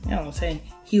 You know what I'm saying?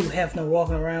 Hugh Hefner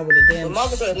walking around with a damn... The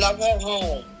mother could have left her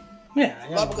home. Yeah.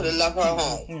 The mother could have left her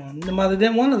home. Yeah, the mother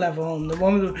didn't want to leave her home. The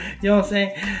woman, you know what I'm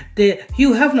saying?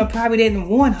 Hugh Hefner probably didn't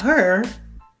want her.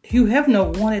 Hugh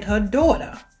Hefner wanted her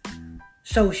daughter.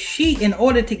 So she, in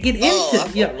order to get into...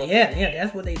 Yeah,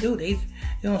 that's what they do. You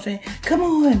know what I'm saying? Come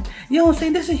on. You know what I'm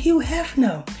saying? This is Hugh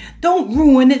Hefner. Don't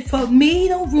ruin it for me.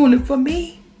 Don't ruin it for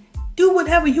me. Do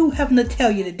whatever Hugh Hefner tell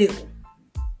you to do.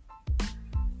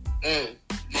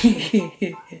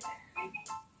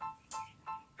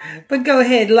 But go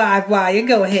ahead, Live Wire.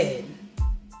 Go ahead.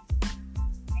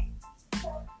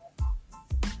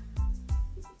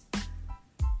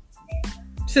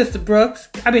 Sister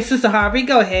Harvey,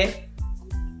 go ahead.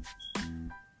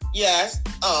 Yes.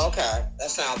 Oh, okay. That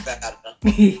sounds better.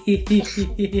 He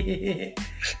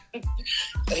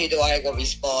know I ain't gonna be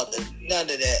spoiled. None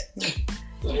of that.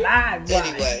 Live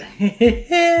Wire.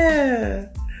 Anyway.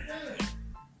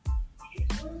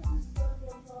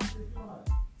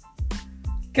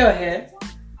 Go ahead,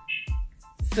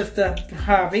 Sister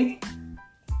Harvey.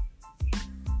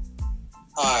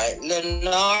 All right,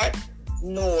 Leonard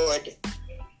Nord.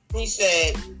 He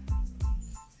said,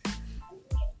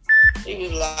 he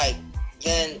was like,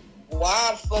 then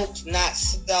why folks not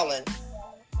selling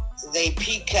they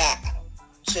peacock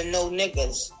to no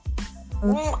niggas?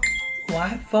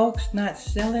 Why folks not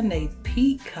selling they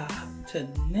peacock to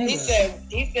niggas? He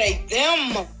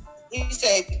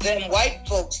said them white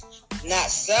folks not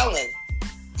selling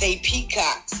they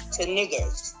peacocks to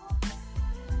niggers.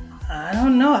 I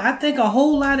don't know. I think a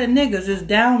whole lot of niggas just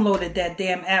downloaded that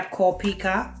damn app called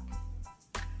Peacock.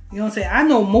 You know what I'm saying? I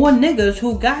know more niggas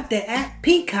who got the app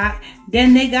Peacock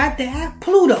than they got the app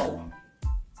Pluto.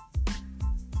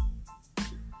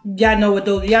 Y'all know what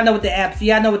the apps,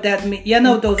 y'all know what that mean, y'all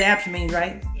know what those apps mean,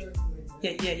 right?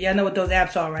 Yeah, y'all know what those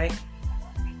apps are, right?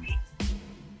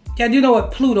 Y'all do know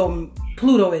what Pluto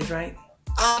is, right?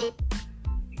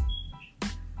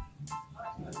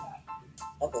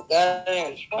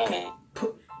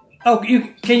 Oh,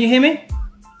 can you hear me?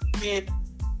 Yeah.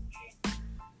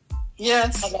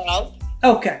 Yes. Hello?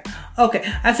 Okay.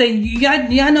 I say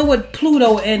y'all know what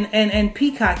Pluto and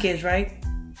Peacock is, right?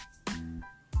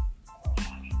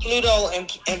 Pluto and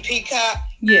Peacock?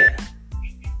 Yeah.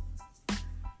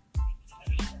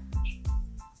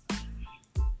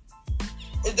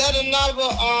 Is that another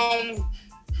something on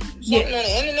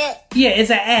the internet? Yeah,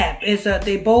 it's an app. It's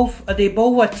they both are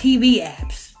TV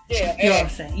apps. Yeah. You know what I'm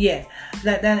saying? Yeah.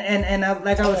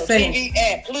 Like I was saying. TV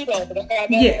app, Pluto, but I got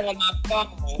that on my phone.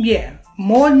 Yeah.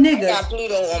 More niggas. I got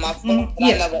Pluto on my phone.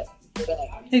 Yeah.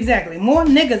 Exactly. More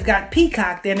niggas got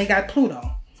Peacock than they got Pluto.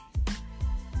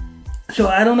 So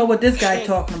I don't know what this guy's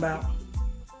talking about.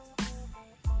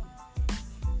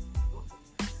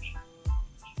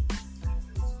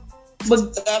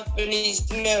 But Stephanie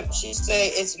Smith, she say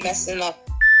it's messing up.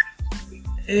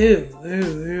 Ew.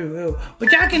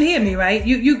 But y'all can hear me, right?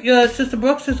 You, Sister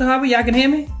Brooks, Sister Harvey, y'all can hear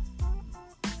me?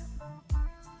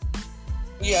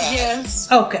 Yeah.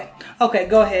 Yes. Okay,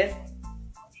 go ahead.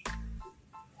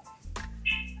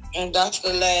 And that's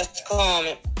the last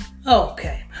comment.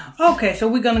 Okay, so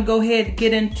we're gonna go ahead and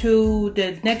get into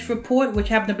the next report, which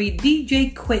happened to be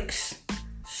DJ Quick's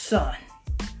son.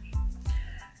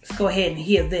 Let's go ahead and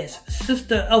hear this.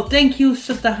 Thank you,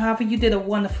 Sister Harvey. You did a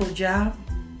wonderful job.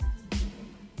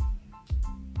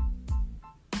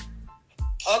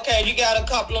 Okay, you got a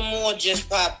couple of more just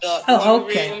popped up. Oh,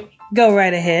 okay. Go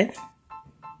right ahead.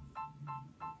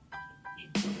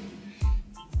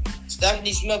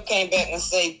 Stephanie Smith came back and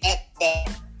said that back.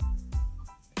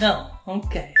 Oh,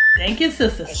 okay. Thank you,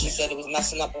 Sister She Smith. said it was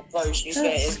messing up at first. You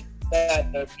said it's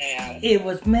better now. It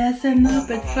was messing up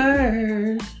at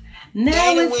first. Now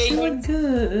Dana it's doing Williams.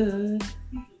 good.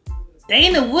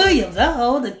 Dana Williams,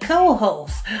 the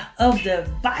co-host of the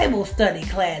Bible study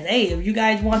class. Hey, if you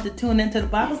guys want to tune into the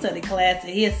Bible study class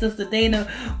to hear Sister Dana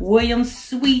Williams'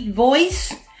 sweet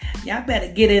voice, y'all better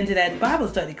get into that Bible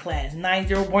study class.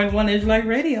 90.1 Israelite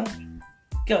Radio.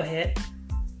 Go ahead.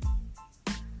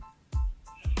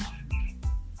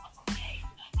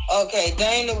 Okay,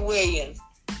 Dana Williams.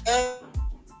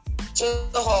 To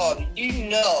the heart, you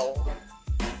know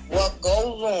what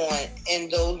goes on in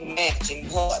those mansion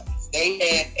parties.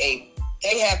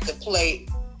 They have to play.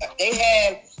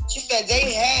 She said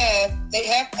they have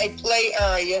a play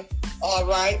area. All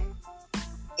right.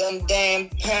 Them damn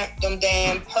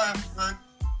pervert.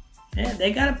 Yeah,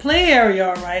 they got a play area,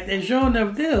 all right. They sure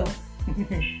enough do.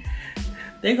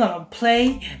 They're gonna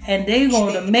play, and they're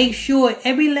gonna make sure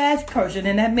every last person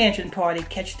in that mansion party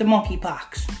catch the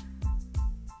monkeypox.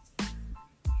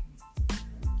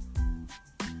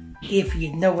 If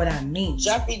you know what I mean.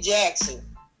 Jeffrey Jackson.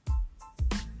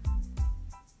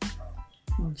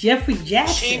 Jeffrey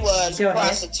Jackson. She was Go ahead.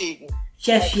 prostituting.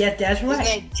 Yes, that's His right.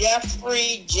 name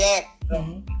Jeffrey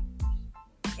Jackson.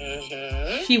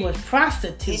 Mm-hmm. She was He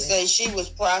prostituting. said she was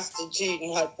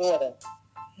prostituting her daughter.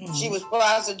 Mhm. She was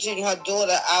prostituting her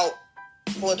daughter out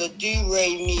for the do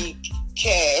raise me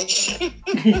cash.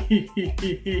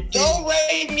 Don't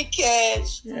raise me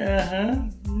cash.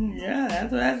 Yeah,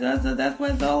 that's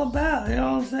what it's all about. You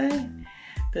know what I'm saying?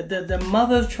 The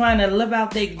mothers trying to live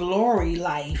out their glory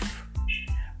life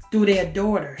through their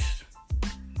daughters.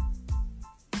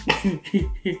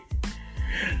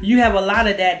 You have a lot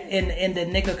of that in the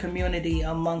nigger community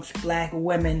amongst black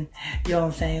women, you know what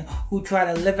I'm saying, who try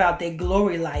to live out their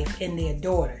glory life in their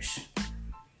daughters.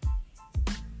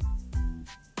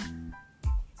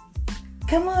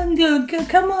 Come on,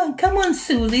 come on,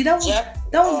 Susie.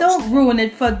 Don't ruin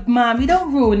it for mommy.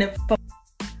 Don't ruin it for.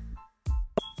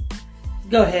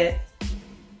 Go ahead.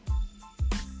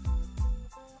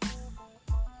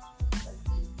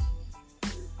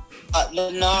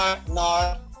 Leonard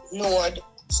Nord.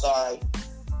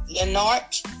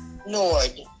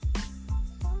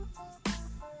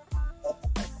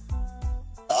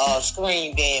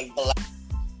 Screen being black.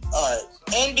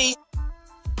 NBC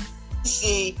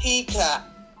Peacock.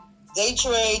 They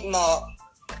trademark.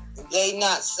 They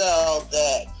not sell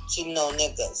that to no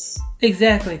niggas.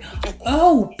 Exactly.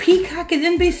 Oh, Peacock is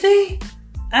NBC?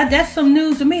 That's some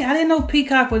news to me. I didn't know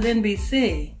Peacock was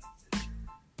NBC.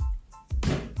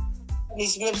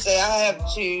 Smith said, I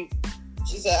have to.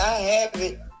 She said, I have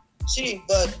it too,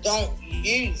 but don't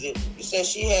use it. She said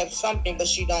she has something, but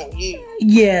she don't use it.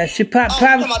 Yeah, she probably. You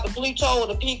talking about the Bluetooth or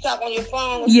the Peacock on your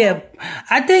phone? Yeah,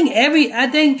 I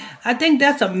think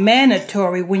that's a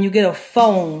mandatory when you get a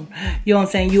phone. You know what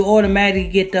I'm saying? You automatically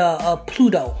get the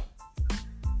Pluto.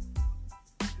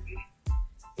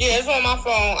 Yeah, it's on my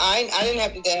phone. I didn't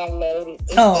have to download it.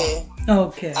 It's there.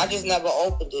 Okay. I just never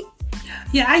opened it.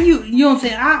 Yeah, you know what I'm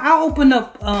saying? I open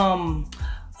up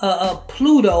a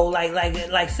Pluto,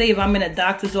 like say if I'm in a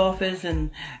doctor's office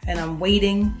and I'm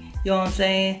waiting, you know what I'm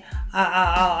saying?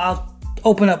 I'll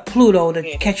open up Pluto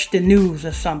to catch the news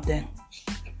or something.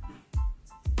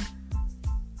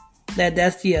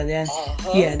 That's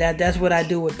what I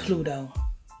do with Pluto.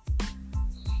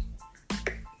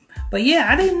 But yeah,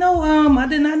 I did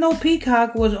not know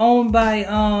Peacock was owned by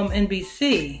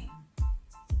NBC.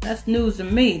 That's news to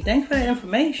me. Thanks for that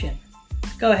information.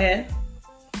 Go ahead.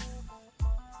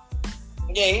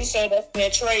 Yeah, he said that's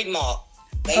their trademark.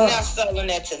 They not selling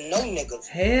that to no niggas.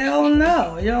 Hell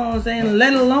no. You know what I'm saying?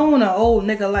 Let alone an old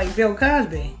nigga like Bill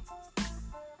Cosby.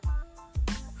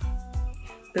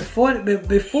 Before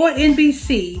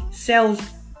NBC sells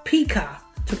Peacock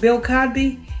to Bill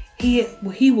Cosby, they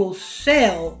will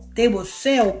sell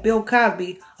Bill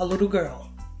Cosby a little girl.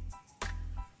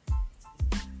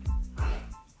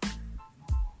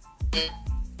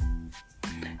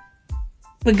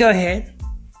 But go ahead.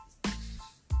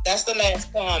 That's the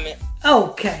last comment.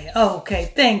 Okay.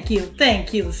 Thank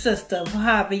you, Sister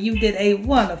Harvey. You did a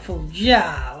wonderful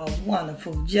job.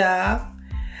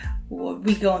 What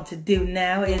we going to do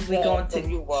now is we're going to.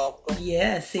 You're welcome.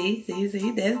 Yeah, see.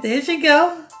 There she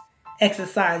go.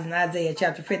 Exercise in Isaiah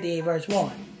chapter 58, verse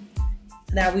 1.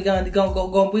 Now we're gonna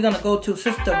go to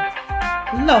Sister.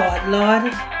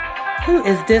 Lord, who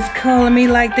is this calling me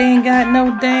like they ain't got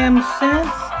no damn sense?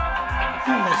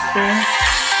 Let me see.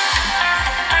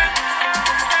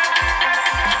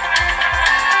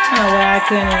 I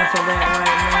can't answer that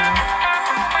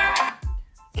right now.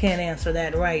 Can't answer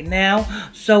that right now.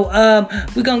 So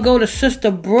we're gonna go to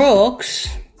Sister Brooks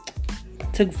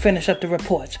to finish up the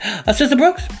reports. Sister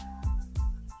Brooks?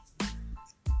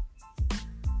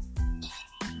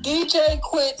 DJ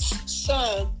Quick's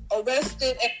son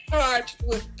arrested and charged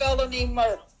with felony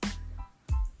murder.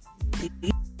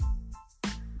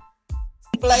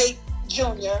 Blake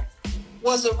Jr.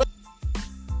 was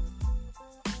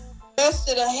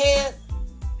arrested ahead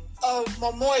of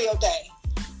Memorial Day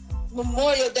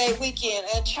weekend,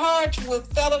 and charged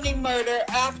with felony murder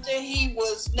after he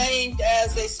was named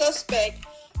as a suspect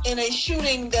in a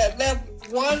shooting that left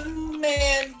one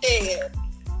man dead.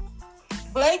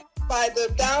 Blake by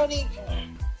the Downey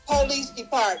Police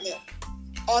Department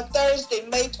on Thursday,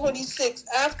 May 26,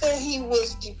 after he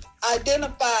was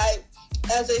identified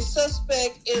as a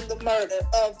suspect in the murder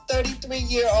of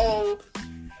 33-year-old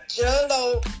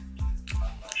Gilo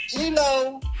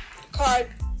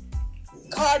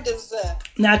Cardizan.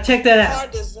 Now check that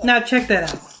out.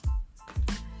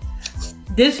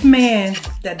 This man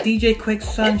that DJ Quick's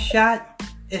son shot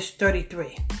is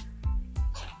 33.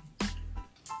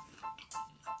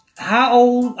 How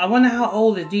old? I wonder how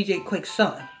old is DJ Quick's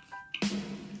son?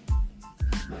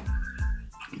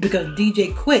 Because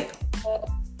DJ Quick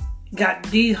got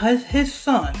his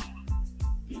son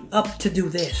up to do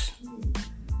this.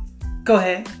 Go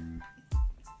ahead.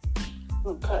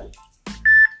 Okay.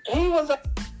 He was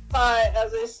identified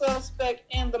as a suspect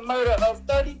in the murder of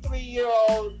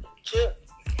 33-year-old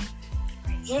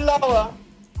Giloa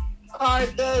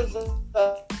Cardezza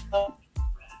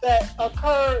that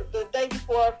occurred the day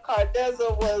before.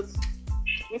 Cardezza was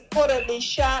reportedly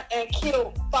shot and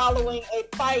killed following a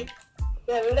fight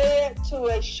that led to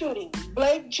a shooting.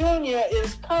 Blake Jr.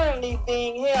 is currently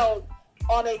being held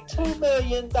on a $2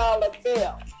 million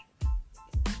bail.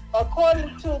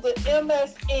 According to the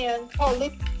MSN,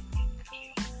 police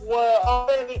were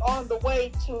already on the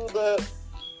way to the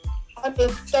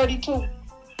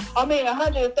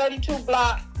 132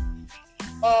 block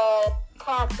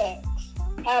Carfax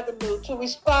Avenue to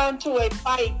respond to a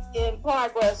fight in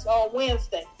progress on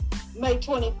Wednesday, May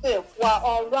 25th.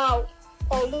 While en route,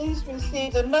 police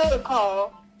received another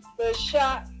call. The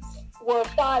shots were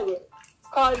fired.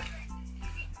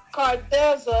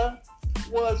 Cardezza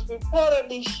was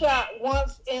reportedly shot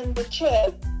once in the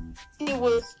chest. He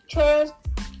was transferred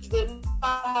to the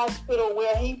hospital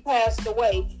where he passed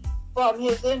away from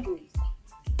his injuries.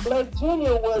 Blake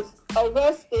Jr. was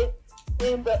arrested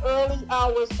in the early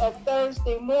hours of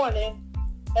Thursday morning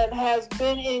and has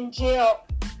been in jail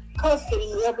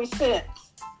custody ever since.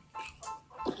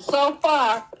 So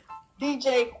far,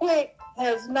 DJ Quick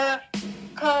has not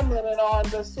commented on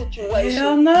the situation.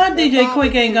 Hell no, DJ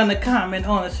Quick ain't gonna comment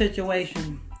on the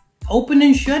situation. Open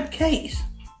and shut case.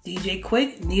 DJ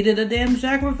Quick needed a damn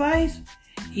sacrifice.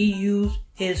 He used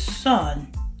his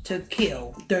son to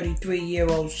kill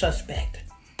 33-year-old suspect.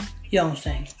 You know what I'm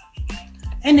saying?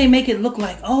 And they make it look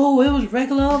like, oh, it was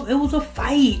regular, it was a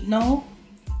fight. No.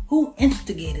 Who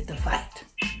instigated the fight?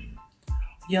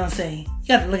 You know what I'm saying? You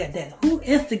gotta look at that. Who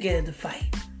instigated the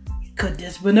fight? Could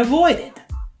this been avoided?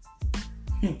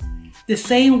 The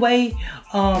same way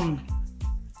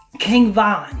King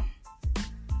Von.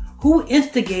 Who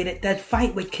instigated that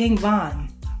fight with King Von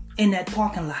in that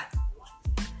parking lot?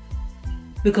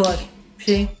 Because,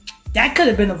 see, that could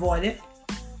have been avoided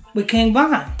with King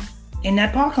Von in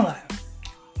that parking lot.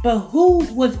 But who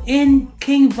was in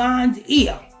King Von's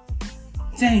ear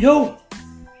saying, yo,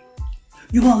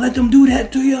 you gonna let them do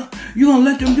that to you? You gonna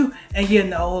let them do? And you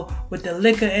know, with the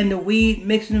liquor and the weed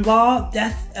mixed involved,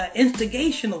 that's an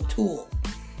instigational tool.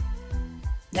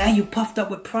 Now you puffed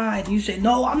up with pride and you say,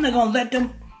 no, I'm not gonna let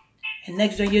them. And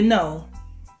next thing you know,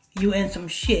 you in some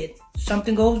shit,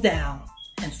 something goes down,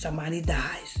 and somebody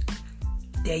dies.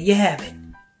 There you have it.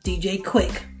 DJ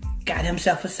Quick got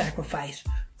himself a sacrifice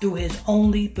through his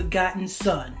only begotten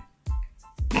son.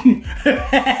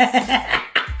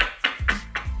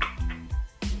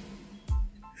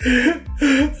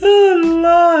 Oh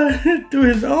Lord,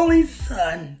 through his only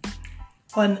son,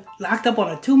 locked up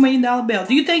on a $2 million bail.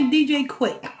 Do you think DJ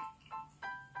Quick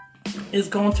is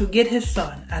going to get his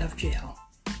son out of jail?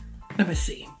 Let me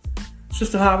see.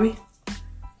 Sister Harvey?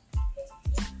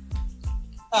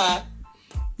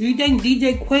 Do you think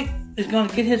DJ Quick is going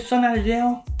to get his son out of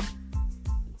jail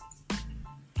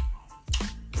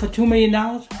for $2 million?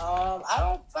 I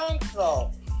don't think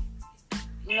so.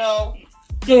 No.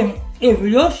 If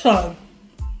your son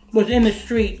was in the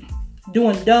street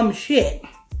doing dumb shit,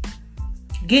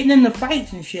 getting into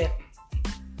fights and shit,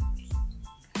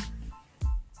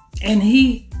 and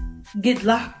he get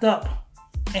locked up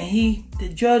and the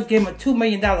judge gave him a $2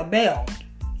 million bail,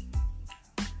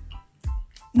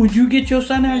 would you get your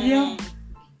son out of jail?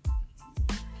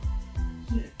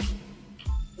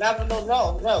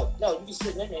 No. You be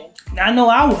sitting in there. I know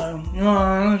I would. You know what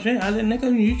I'm saying? I said,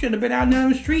 nigga, you should have been out there in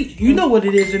the streets. You know what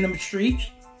it is in them streets.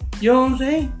 You know what I'm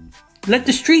saying? Let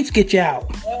the streets get you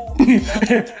out. First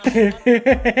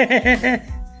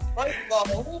of all,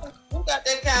 who got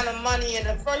that kind of money in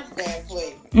the first damn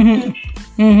place? Mm-hmm.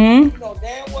 You know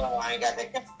damn well I ain't got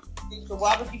that kind of money, so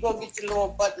why would you go get your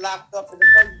little butt locked up in the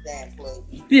first damn place?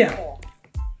 Yeah.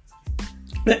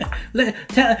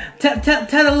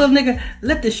 Tell the little nigga,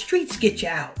 let the streets get you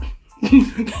out. Got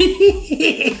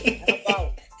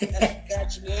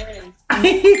you in.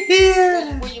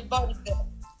 Where your buddy at?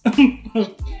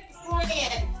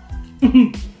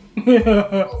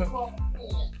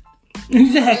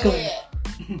 Exactly.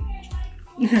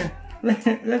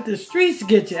 Let the streets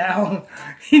get you out.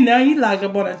 Now you locked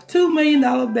up on a $2 million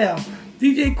bail.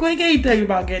 DJ Quick ain't thinking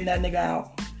about getting that nigga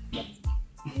out.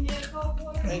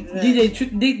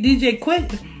 DJ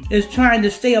Quick is trying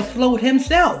to stay afloat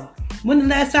himself. When the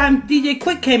last time DJ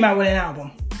Quick came out with an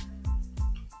album?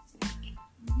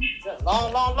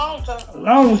 Long time. A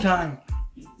long time.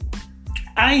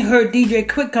 I ain't heard DJ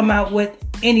Quick come out with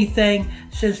anything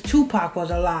since Tupac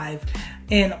was alive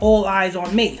and All Eyes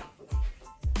on Me.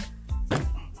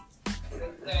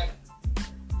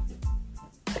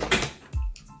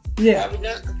 Yeah. Probably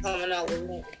not coming out with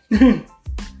me.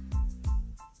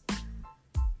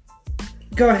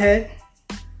 Go ahead.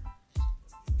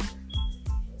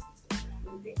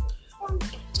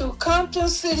 To Compton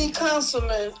City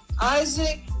Councilman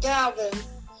Isaac Galvin.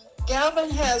 Galvin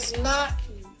has not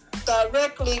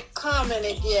directly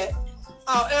commented yet.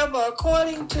 However,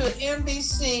 according to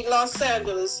NBC Los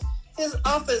Angeles, his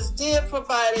office did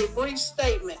provide a brief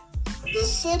statement. The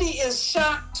city is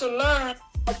shocked to learn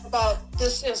about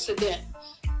this incident.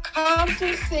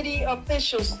 Compton City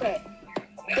officials say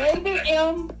David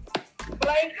M.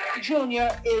 Blake Jr.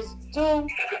 is due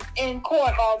in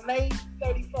court on May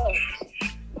 31st.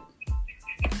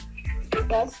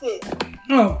 That's it.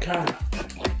 Oh, God.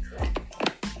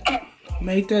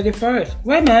 May 31st.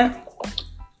 Wait a minute.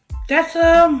 That's,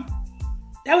 that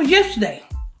was yesterday.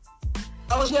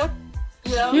 That was him?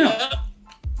 Yeah.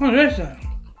 Oh, that's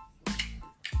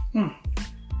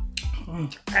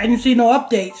I didn't see no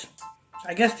updates.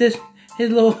 I guess his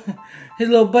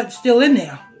little butt's still in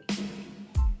there.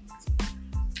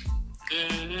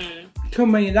 $2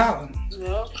 million.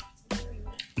 Yeah.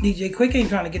 DJ Quick ain't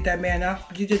trying to get that man out.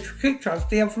 DJ Quick trying to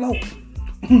stay afloat.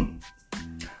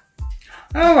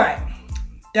 All right.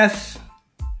 That's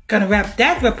gonna wrap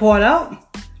that report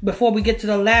up before we get to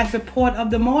the last report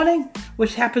of the morning,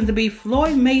 which happens to be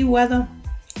Floyd Mayweather.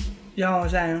 You know what I'm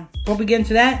saying? Before we get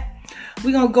into that,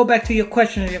 we're gonna go back to your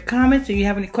questions and your comments. If you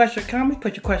have any questions or comments,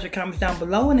 put your questions or comments down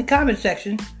below in the comment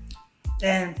section.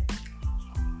 And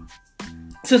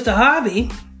Sister Harvey,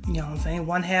 you know what I'm saying,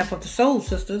 one half of the Soul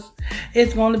Sisters,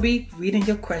 is going to be reading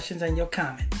your questions and your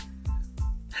comments.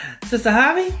 Sister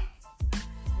Harvey?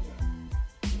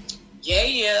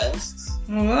 Yes.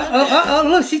 Oh,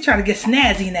 look, she's trying to get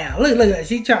snazzy now. Look at her.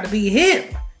 She's trying to be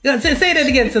hip. Say that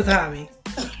again, Sister Harvey.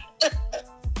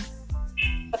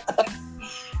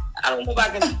 I don't know if I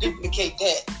can duplicate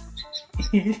that.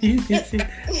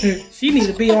 She need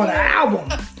to be on an album.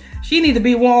 She need to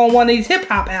be on one of these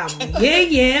hip-hop albums.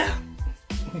 Yeah.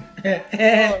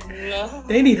 no.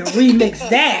 They need to remix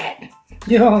that.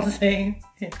 You know what I'm saying?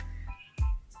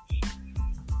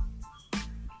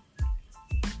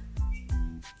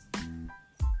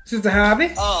 Sister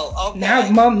Harvey? Oh, okay. Now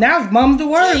mom's the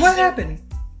word. Jason, what happened?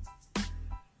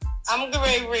 I'm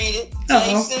going to read it.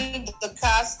 Uh-oh. Jason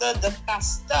DaCosta.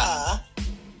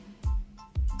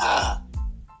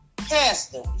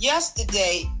 Pastor,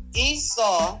 yesterday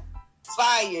Esau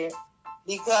fired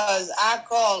because I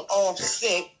called off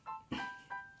sick.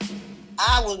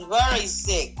 I was very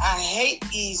sick. I hate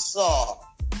Esau.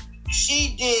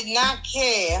 She did not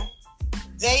care.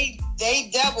 They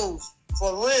devils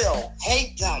for real.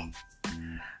 Hate them.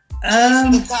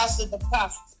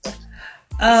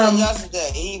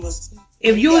 Yesterday he was.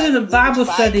 If you was in a Bible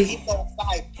study,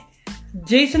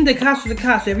 Jason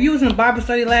DaCosta. If you was in a Bible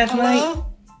study last night,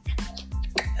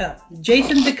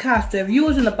 Jason DaCosta. If you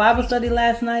was in a Bible study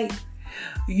last night,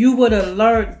 you would have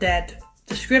learned that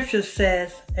the scripture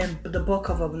says in the book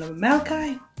of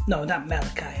Malachi. No, not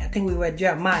Malachi. I think we read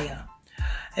Jeremiah.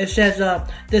 It says,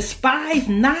 despise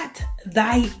not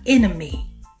thy enemy.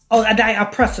 Oh, thy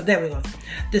oppressor. There we go.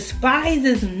 Despise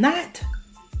is not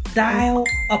thy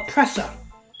oppressor.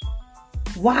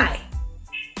 Why?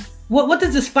 What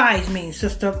does despise mean,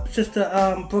 Sister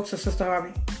Brooks or Sister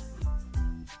Harvey?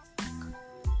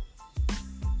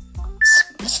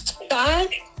 Spy?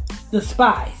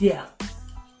 Despise, yeah.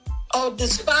 Oh,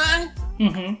 despise?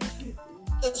 Mm-hmm.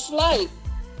 Dislike.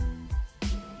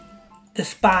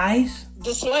 Despise?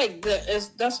 Dislike.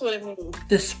 That's what it means.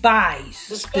 Despise.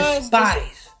 Despise.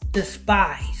 Despise.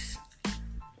 Despise.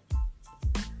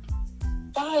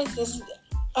 Despise is,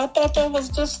 I thought that was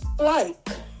just like.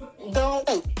 Don't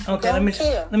like. Okay, Don't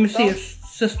let me see if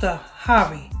Sister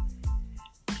Harvey.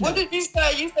 What did you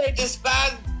say? You say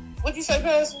despise. What did you say,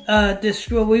 Pastor? This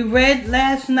we read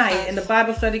last night in the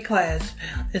Bible study class.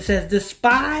 It says,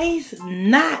 "Despise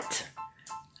not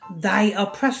thy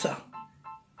oppressor."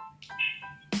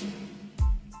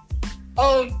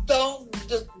 Oh, don't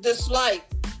dislike.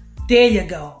 There you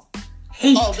go.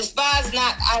 Hate. Oh, despise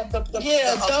not.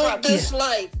 Don't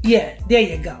dislike. Yeah, there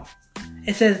you go.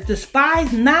 It says,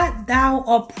 "Despise not thou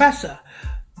oppressor."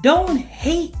 Don't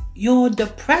hate your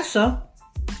depressor,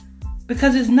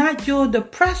 because it's not your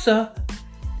depressor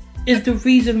is the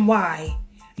reason why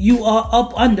you are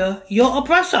up under your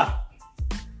oppressor.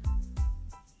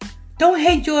 Don't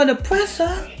hate your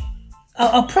oppressor.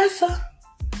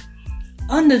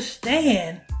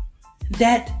 Understand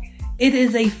that it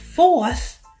is a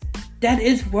force that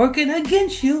is working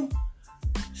against you.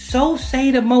 So say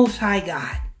the Most High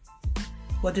God.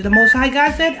 What did the Most High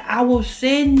God say? I will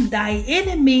send thy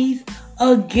enemies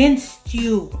against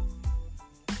you.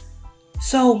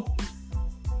 So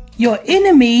your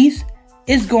enemies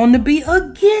is going to be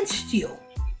against you.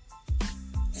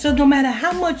 So no matter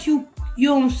how much you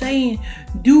know what I'm saying,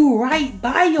 do right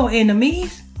by your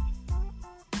enemies,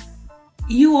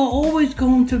 they're always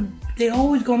going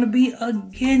to be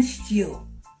against you.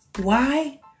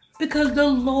 Why? Because the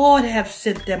Lord have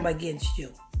sent them against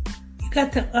you. You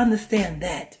got to understand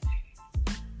that.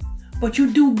 But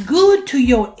you do good to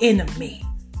your enemy.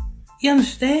 You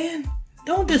understand?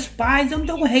 Don't despise them.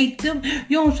 Don't hate them.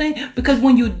 You know what I'm saying? Because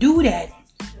when you do that,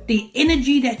 the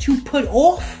energy that you put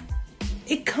off,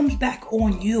 it comes back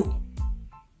on you.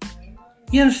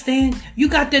 You understand? You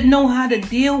got to know how to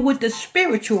deal with the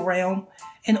spiritual realm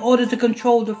in order to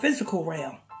control the physical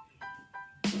realm.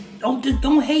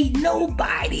 Don't hate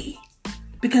nobody.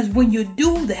 Because when you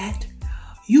do that,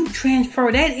 you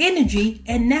transfer that energy,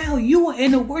 and now you are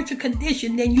in a worse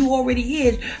condition than you already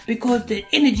is, because the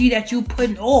energy that you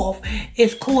putting off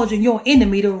is causing your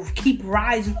enemy to keep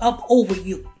rising up over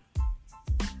you.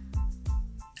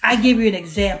 I give you an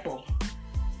example.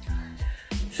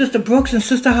 Sister Brooks and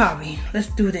Sister Harvey, let's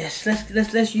do this.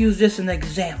 Let's use this as an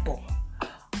example.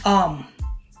 And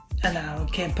I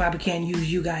probably can't use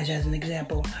you guys as an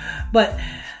example, but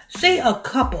say a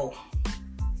couple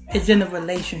is in a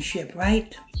relationship,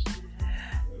 right?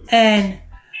 And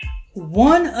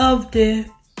one of the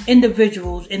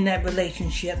individuals in that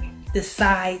relationship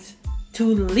decides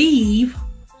to leave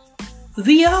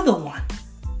the other one.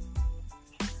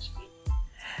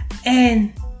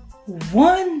 And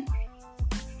one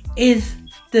is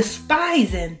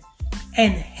despising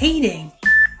and hating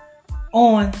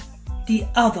on the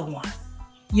other one.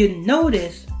 You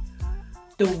notice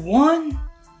the one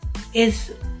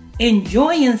is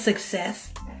enjoying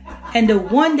success, and the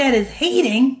one that is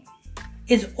hating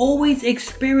is always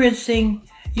experiencing,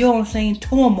 you know what I'm saying,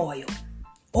 turmoil.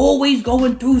 Always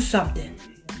going through something.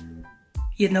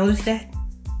 You notice that?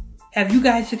 Have you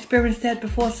guys experienced that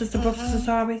before, Sister Brooks and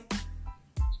Sister Harvey?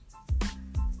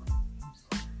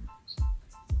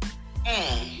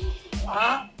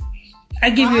 I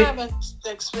haven't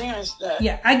experienced that.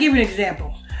 Yeah, I give you an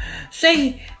example.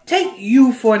 Say, take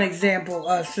you for an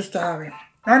example, Sister Harvey.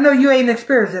 I know you ain't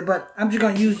experienced it, but I'm just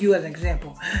going to use you as an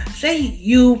example. Say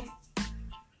you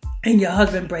and your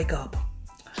husband break up.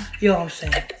 You know what I'm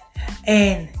saying?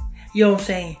 And, you know what I'm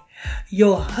saying,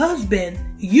 your husband,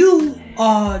 you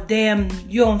are damn,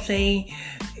 you know what I'm saying,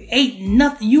 ain't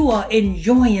nothing, you are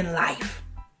enjoying life.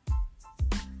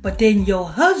 But then your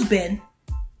husband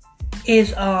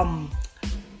is,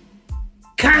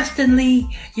 constantly,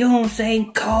 you know what I'm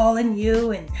saying, calling you,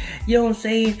 and you know what I'm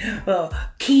saying,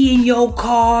 keying your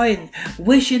car and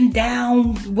wishing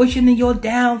in your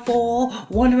downfall,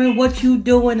 wondering what you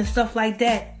doing and stuff like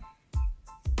that.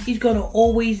 He's gonna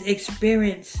always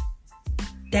experience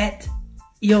that,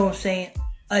 you know what I'm saying,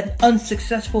 an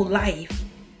unsuccessful life,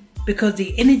 because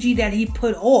the energy that he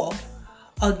put off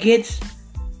against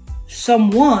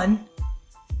someone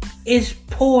is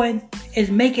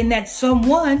making that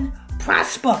someone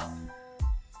prosper.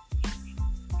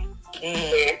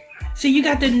 So you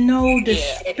got to know the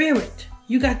spirit.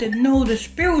 You got to know the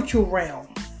spiritual realm.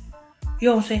 You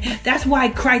know what I'm saying? That's why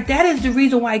Christ, that is the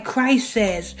reason why Christ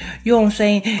says, you know what I'm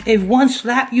saying, if one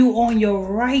slap you on your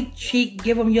right cheek,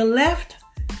 give them your left.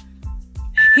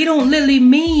 He don't literally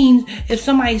mean if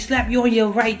somebody slap you on your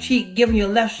right cheek, give them your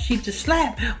left cheek to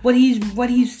slap. What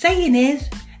he's saying is,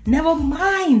 never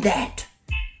mind that.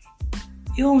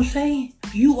 You know what I'm saying?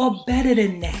 You are better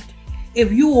than that.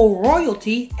 If you are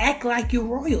royalty, act like you're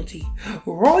royalty.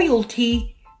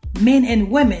 Royalty, men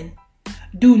and women,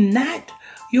 do not,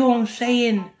 you know what I'm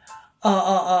saying,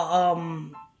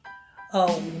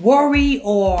 worry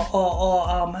or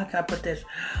how can I put this?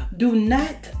 Do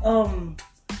not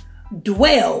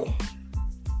dwell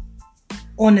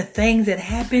on the things that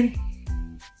happen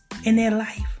in their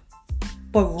life.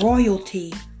 But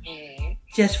royalty,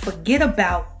 just forget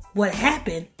about what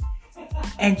happened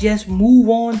and just move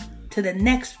on to the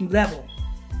next level.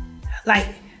 Like,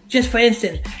 just for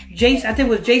instance, Jason, I think it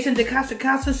was Jason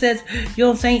DeCosta says, you know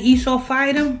what I'm saying, Esau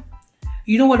fired him.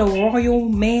 You know what a royal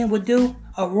man would do?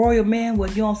 A royal man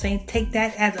would, you know what I'm saying, take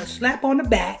that as a slap on the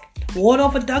back, ward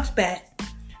off a duck's back,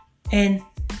 and,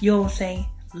 you know what I'm saying,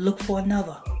 look for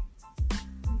another.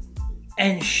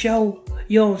 And show,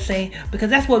 you know what I'm saying, because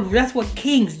that's what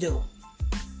kings do.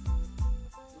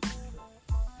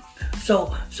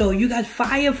 So you got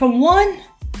fire from one.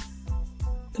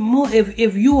 The more,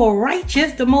 if you are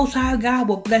righteous, the Most High God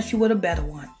will bless you with a better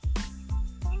one.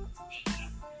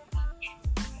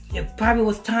 It probably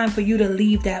was time for you to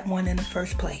leave that one in the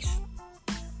first place.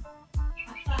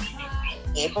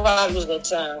 It probably was the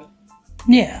time.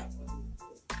 Yeah.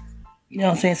 You know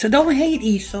what I'm saying? So don't hate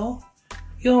Esau.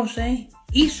 You know what I'm saying?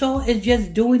 Esau is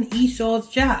just doing Esau's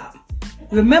job.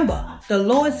 Remember, the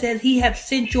Lord says he have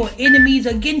sent your enemies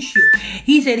against you.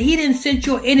 He said he didn't send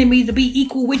your enemies to be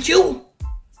equal with you.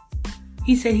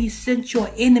 He said he sent your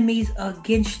enemies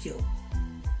against you.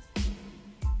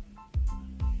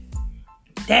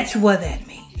 That's what that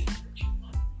means.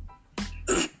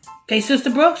 Okay, Sister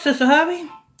Brooks, Sister Harvey?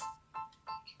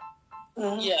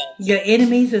 Yeah. Your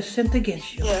enemies are sent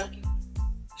against you. Yeah.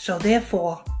 So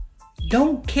therefore,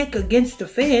 don't kick against the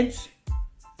fence.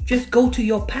 Just go to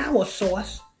your power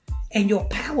source, and your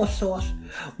power source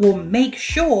will make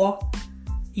sure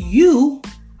you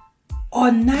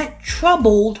are not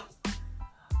troubled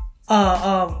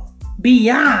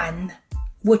beyond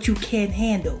what you can't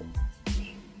handle.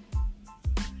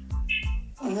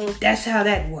 Mm-hmm. That's how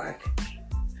that works.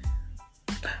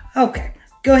 Okay.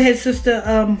 Go ahead, Sister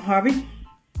Harvey.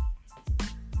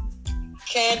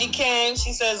 Candy Cane,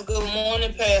 she says, good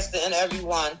morning, Pastor, and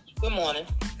everyone. Good morning.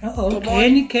 Uh-oh,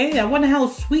 Candy Cane. I wonder how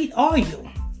sweet are you?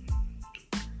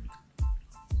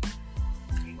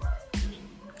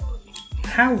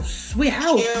 How sweet,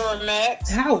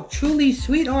 how truly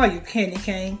sweet are you, Candy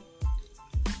Cane?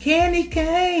 Candy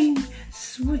Cane,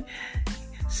 sweet,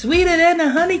 sweeter than a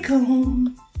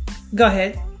honeycomb. Go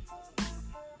ahead.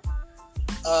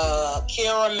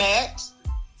 Kira Max,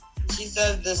 she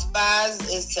says, despise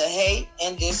is to hate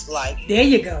and dislike. There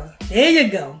you go. There you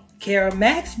go. Kara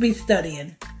Max be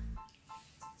studying.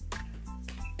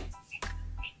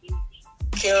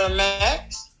 Kara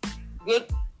Max, good.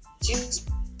 She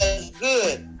says,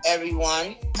 good,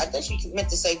 everyone. I think she meant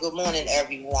to say good morning,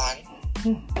 everyone.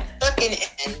 Looking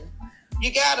in,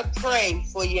 you gotta pray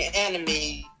for your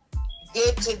enemy.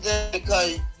 Good to them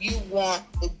because you want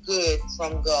the good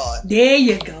from God. There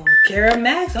you go. Kara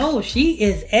Max. Oh, she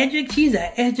is she's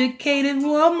an educated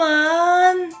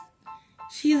woman.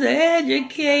 She's an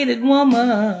educated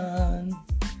woman.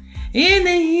 In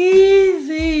the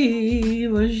easy,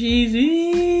 but she's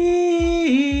easy.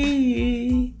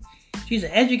 She's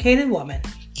an educated woman.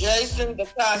 Jason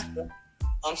DeCosta.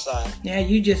 I'm sorry. Yeah,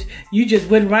 you just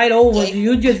went right over.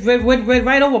 You just went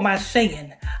right over my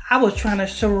singing. I was trying to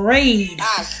charade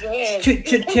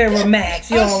to Tara Max.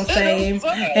 You know what I'm saying?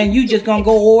 And you just gonna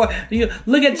go over.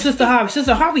 Look at Sister Harvey.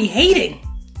 Sister Harvey hating.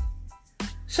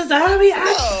 Sister Harvey,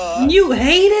 you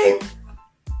hating?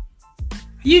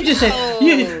 You just said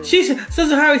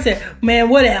Sister Harvey said, "Man,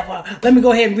 whatever. Let me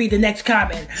go ahead and read the next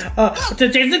comment." Oh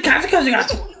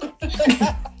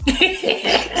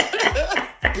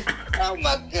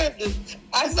my goodness!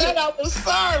 I said I was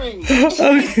sorry.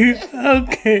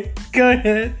 Okay, go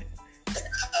ahead.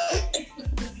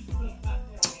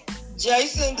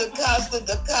 Jason DeCosta.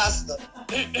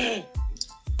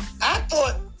 I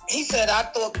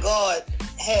thought God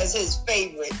has his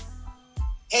favorite.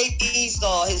 Hate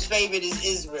Esau, his favorite is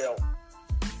Israel.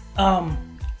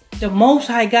 The Most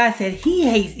High God said he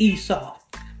hates Esau.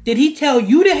 Did he tell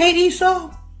you to hate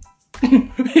Esau?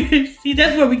 See,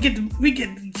 that's where we get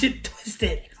shit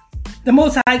twisted. The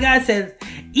Most High God says,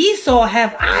 Esau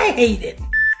have I hated.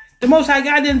 The Most High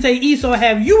God didn't say Esau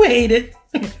have you hated.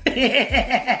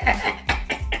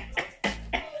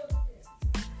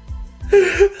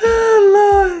 Oh,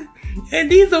 Lord. And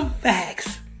these are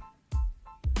facts.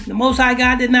 The Most High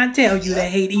God did not tell you to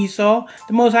hate Esau.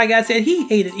 The Most High God said he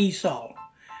hated Esau.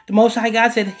 The Most High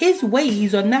God said his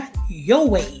ways are not your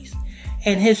ways.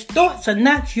 And his thoughts are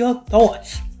not your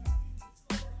thoughts.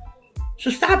 So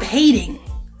stop hating.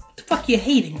 What the fuck you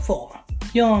hating for?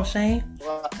 You know what I'm saying?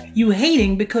 You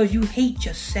hating because you hate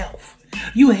yourself.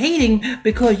 You hating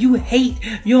because you hate,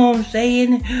 you know what I'm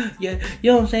saying? You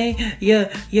know what I'm saying?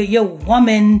 Your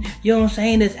woman, you know what I'm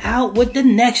saying, is out with the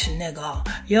next nigga.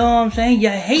 You know what I'm saying?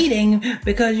 You're hating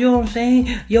because, you know what I'm saying,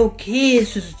 your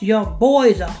kids, your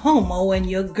boys are homo and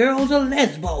your girls are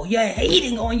lesbo. You're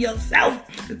hating on yourself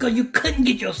because you couldn't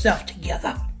get yourself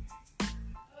together.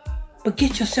 But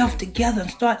get yourself together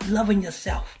and start loving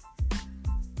yourself.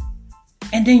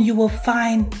 And then you will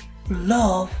find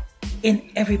love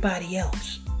in everybody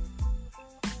else.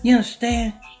 You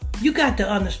understand? You got to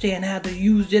understand how to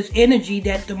use this energy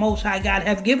that the Most High God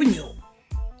have given you.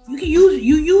 You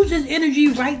use this energy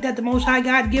right that the Most High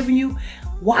God given you.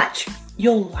 Watch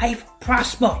your life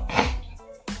prosper.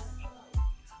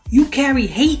 You carry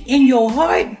hate in your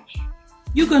heart,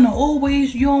 you're gonna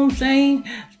always, you know what I'm saying,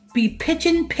 be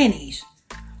pitching pennies.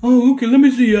 Oh, okay, let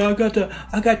me see. I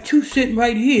got 2 cents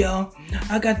right here.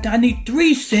 I need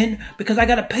 3 cents because I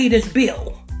gotta pay this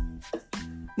bill.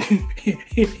 You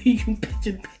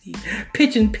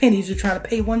pitching pennies to try to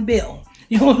pay one bill.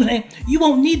 You know what I'm saying? You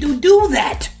won't need to do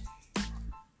that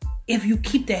if you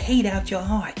keep the hate out your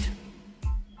heart.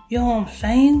 You know what I'm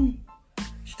saying?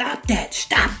 Stop that.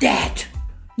 Stop that.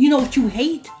 You know what you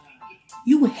hate?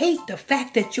 You hate the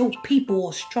fact that your people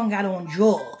are strung out on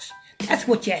drugs. That's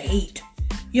what you hate.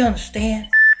 You understand?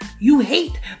 You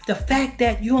hate the fact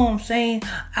that, you know what I'm saying,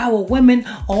 our women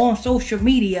are on social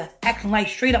media acting like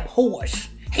straight up whores.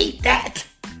 Hate that.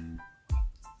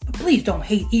 But please don't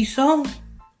hate Esau.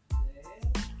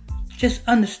 Just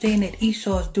understand that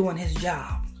Esau is doing his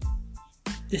job.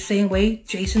 The same way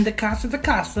Jason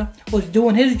DaCosta was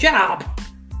doing his job.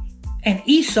 And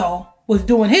Esau was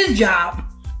doing his job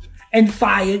and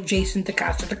fired Jason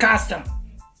DaCosta.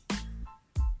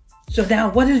 So now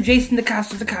what is Jason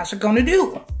DaCosta going to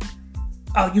do?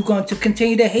 Are you going to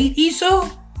continue to hate Esau?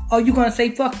 Or are you going to say,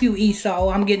 fuck you, Esau,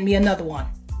 I'm getting me another one?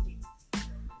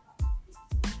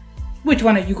 Which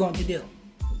one are you going to do?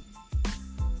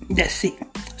 Let's see.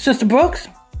 Sister Brooks?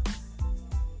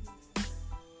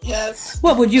 Yes.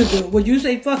 What would you do? Would you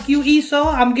say, fuck you, Esau,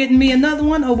 I'm getting me another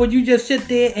one? Or would you just sit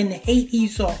there and hate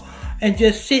Esau and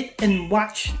just sit and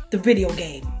watch the video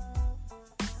game?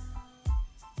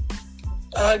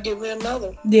 Give me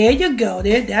another. There you go.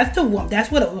 That's the woman. That's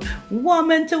what a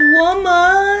woman to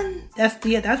woman.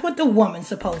 That's what the woman's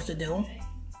supposed to do.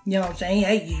 You know what I'm saying?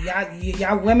 Hey,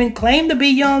 y'all women claim to be,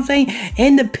 you know what I'm saying,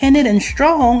 independent and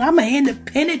strong. I'm an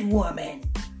independent woman.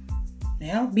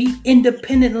 Now, be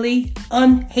independently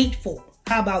unhateful.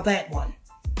 How about that one?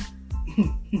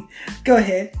 Go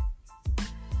ahead.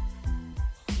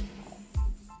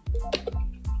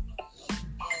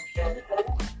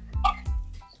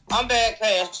 I'm back,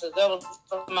 Pastor. That was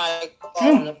my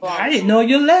on the phone. I didn't know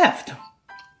you left.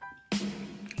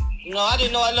 No, I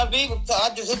didn't know I left either. So I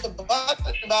just hit the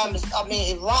button.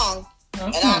 It's wrong.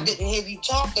 And I didn't hear you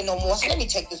talking no more. So let me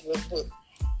take this real quick.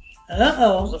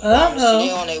 Uh-oh.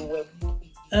 They on their way.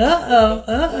 They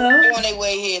on their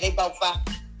way here. They about 5.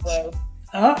 Well,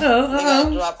 they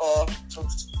gotta drop off.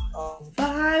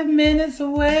 5 minutes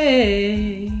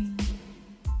away.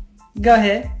 Go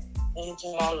ahead.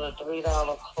 $3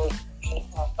 Coke,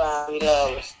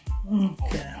 $5.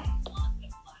 Okay.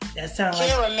 That sounds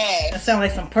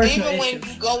like some personal issues. Even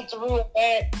when you go through a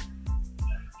bad...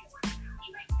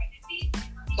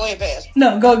 Go ahead, Pastor.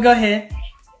 No, go ahead.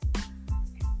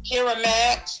 Kira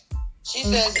Max, she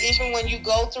says, even when you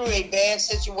go through a bad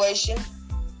situation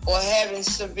or having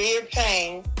severe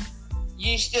pain,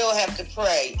 you still have to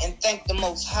pray and thank the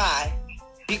Most High,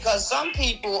 because some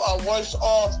people are worse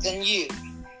off than you.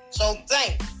 So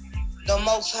thank the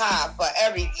Most High for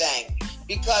everything.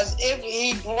 Because if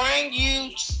he bring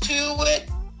you to it,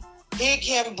 he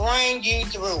can bring you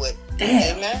through it.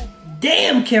 Damn. Amen.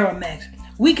 Damn, Kara Max.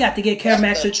 We got to get Kara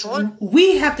Max a church.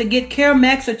 We have to get Kara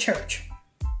Max a church.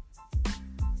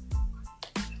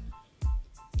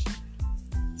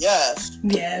 Yes.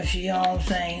 Yes, you know what I'm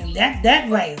saying? That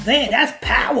right there, that's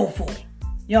powerful.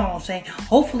 You know what I'm saying?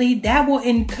 Hopefully that will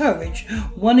encourage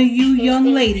one of you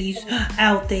young ladies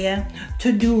out there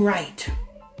to do right.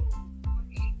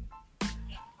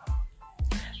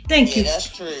 Thank you. That's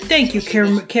true. Thank you,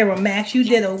 Kara Max. You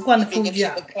did a wonderful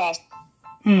job.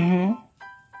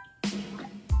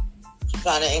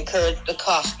 Kind of encourage the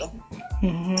costume.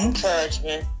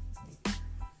 Encouragement.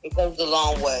 It goes a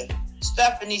long way.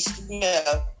 Stephanie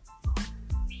Smith.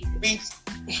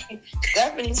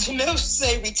 Stephanie Smith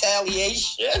say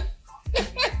retaliation.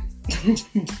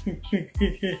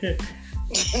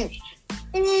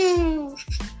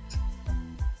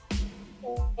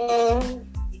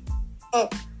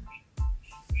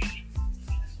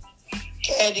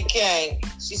 Candy Cane.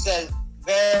 She says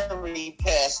very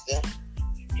pastor.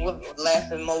 With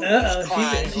laughing emojis,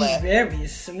 crying, she's laughing. very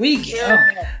sweet.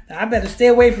 I better stay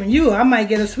away from you. I might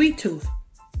get a sweet tooth.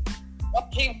 I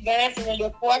keep answering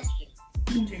your question.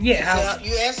 Yeah.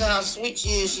 You asked her how sweet she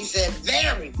is. She said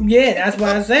very. Yeah, that's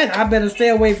what I said. I better stay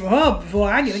away from her before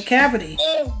I get a cavity.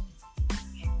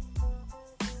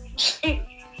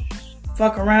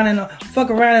 Fuck around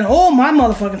and all my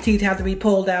motherfucking teeth have to be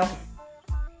pulled out.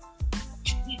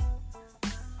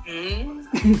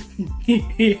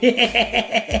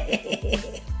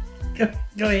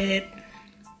 Go ahead.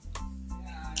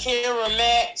 Kira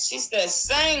Mack, she says,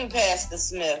 sing Pastor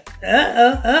Smith.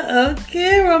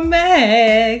 Kira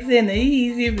Max in the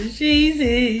easy but she's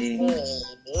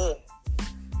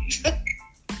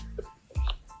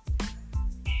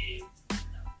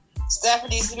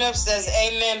Stephanie Smith says,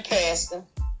 amen, Pastor.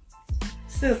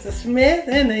 Sister Smith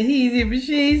and the easy but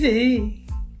she's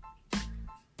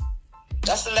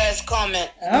That's the last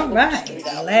comment. All right.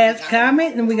 The last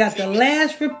comment, and we got the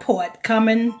last report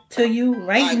coming to you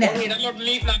right now. Go ahead. I'm going to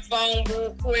mute my phone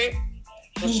real quick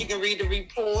so she can read the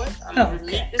report. I'm going to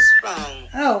mute this phone.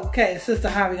 Okay, Sister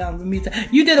Harvey, I'm going to mute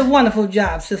that. You did a wonderful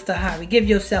job, Sister Harvey. Give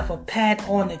yourself a pat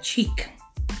on the cheek.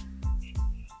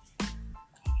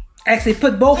 Actually,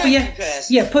 put both of your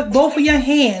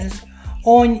hands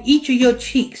on each of your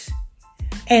cheeks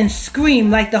and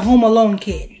scream like the Home Alone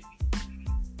kid.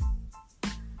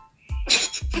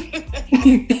 I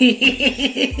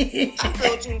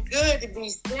feel too good to be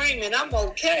screaming. I'm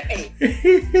okay.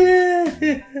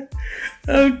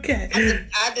 Okay.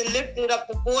 I done lifted up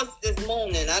the voice this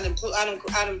morning. I done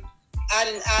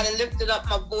lifted up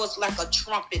my voice like a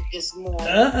trumpet this morning.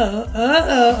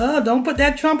 Don't put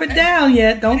that trumpet down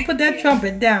yet. Don't put that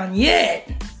trumpet down yet.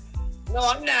 No,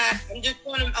 I'm not. I'm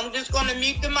just gonna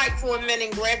mute the mic for a minute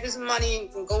and grab this money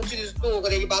and go to the store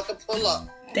because they're about to pull up.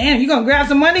 Damn, you gonna grab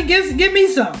some money? Give me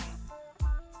some.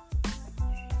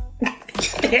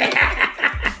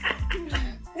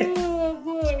 Oh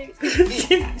boy.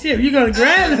 You're gonna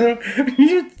grab them.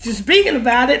 You just speaking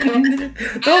about it. I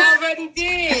already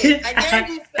did.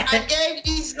 I gave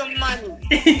you some money.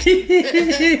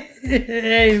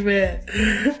 Amen.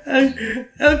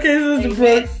 Okay, Sister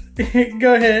Brooks.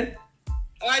 Go ahead.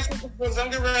 All right, Sister Brooks, I'm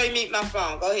getting ready to meet my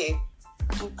phone. Go ahead.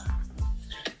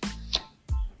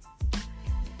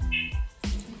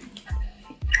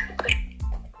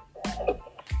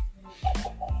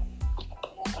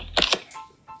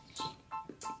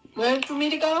 Ready for me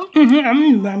to go?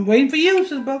 I'm waiting for you,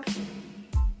 Sister Brooks.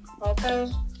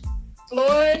 Okay.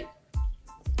 Floyd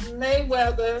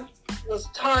Mayweather was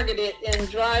targeted in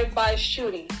drive-by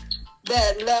shooting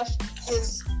that left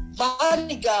his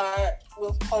bodyguard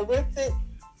with horrific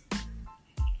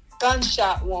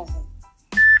gunshot wound.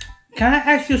 Can I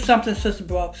ask you something, Sister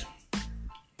Brooks?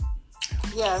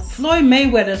 Yes. Floyd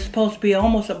Mayweather is supposed to be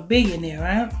almost a billionaire,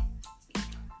 right?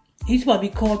 He's supposed to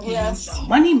be called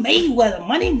Money Mayweather.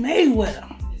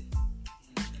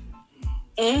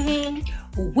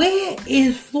 Mm-hmm. Where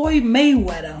is Floyd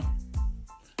Mayweather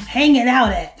hanging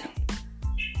out at?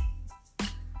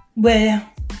 Where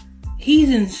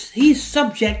he's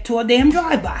subject to a damn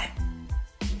drive-by.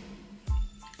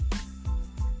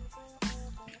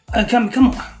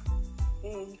 Come on.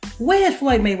 Where's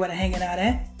Floyd Mayweather hanging out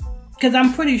at? Because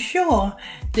I'm pretty sure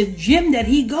the gym that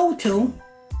he go to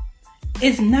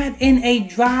is not in a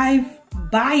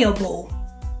drive-byable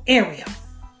area.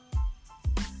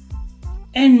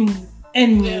 And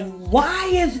why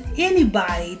is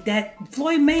anybody that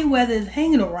Floyd Mayweather is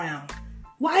hanging around?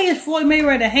 Why is Floyd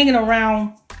Mayweather hanging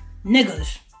around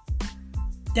niggas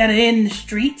that are in the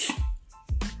streets?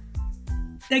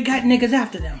 They got niggas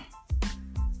after them.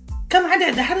 Come on,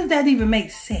 how does that even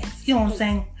make sense? You know what I'm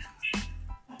saying?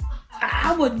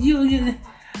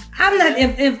 I'm not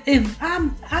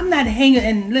I'm not hanging,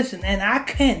 and listen, and I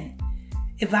can,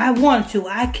 if I want to,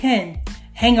 I can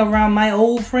hang around my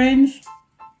old friends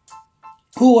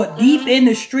who are deep in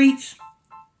the streets.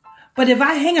 But if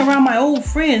I hang around my old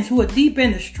friends who are deep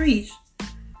in the streets,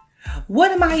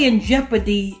 what am I in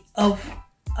jeopardy of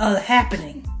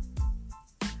happening?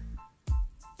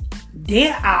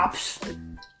 Their ops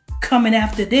coming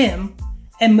after them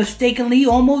and mistakenly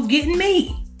almost getting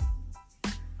me.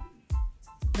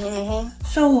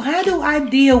 So how do I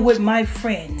deal with my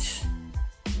friends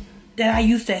that I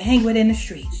used to hang with in the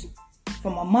streets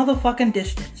from a motherfucking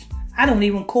distance? I don't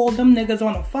even call them niggas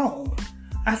on the phone.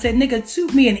 I said, nigga,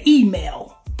 shoot me an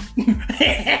email.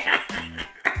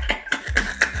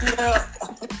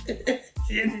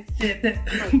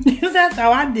 That's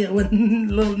how I deal with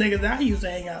little niggas I used to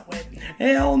hang out with.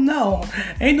 Hell no.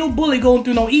 Ain't no bully going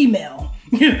through no email.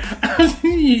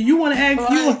 You want to ask,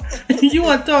 you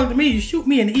want to talk to me, shoot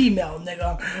me an email,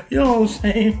 nigga. You know what I'm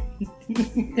saying?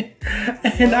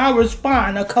 And I'll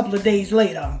respond a couple of days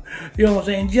later. You know what I'm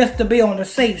saying? Just to be on the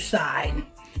safe side.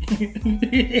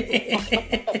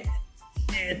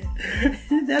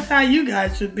 That's how you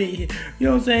guys should be. You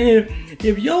know what I'm saying?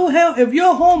 If your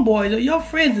homeboys or your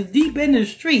friends are deep in the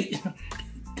streets,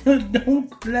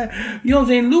 don't let, you know what I'm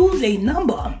saying, lose a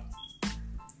number.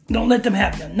 Don't let them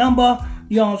have your number.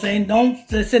 You know what I'm saying?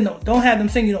 Don't have them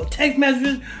send you no text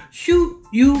messages. Shoot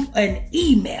you an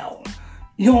email.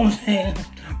 You know what I'm saying?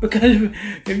 Because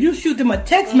if you shoot them a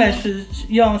text message,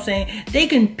 you know what I'm saying, they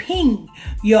can ping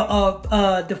your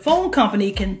the phone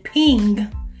company can ping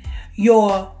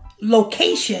your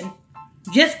location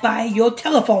just by your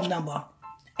telephone number,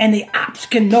 and the ops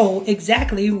can know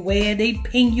exactly where they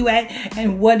ping you at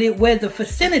and where the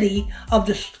vicinity of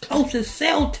the closest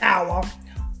cell tower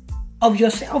of your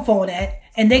cell phone at,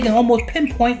 and they can almost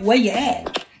pinpoint where you're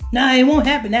at. Nah, it won't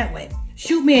happen that way.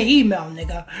 Shoot me an email,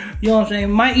 nigga. You know what I'm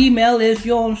saying? My email is,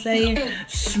 you know what I'm saying,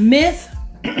 Smith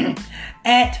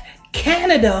at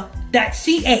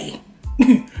Canada.ca.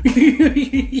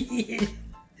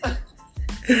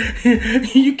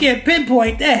 You can't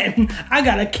pinpoint that. I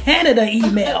got a Canada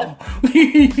email.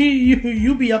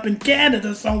 You be up in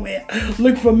Canada somewhere.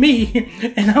 Look for me,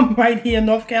 and I'm right here in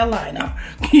North Carolina.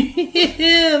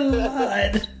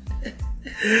 Lord.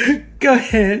 Go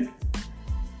ahead.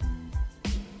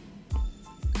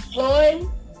 Floyd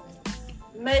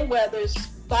Mayweather's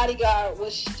bodyguard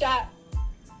was shot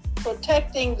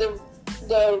protecting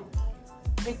the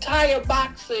retired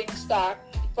boxing star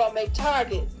from a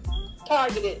targeted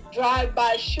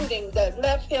drive-by shooting that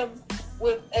left him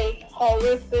with a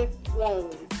horrific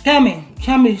wound. Tell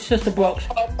me, Sister Brooks.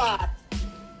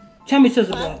 Tell me,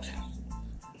 Sister Brooks.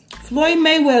 Floyd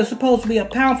Mayweather is supposed to be a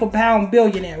pound-for-pound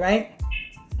billionaire, right?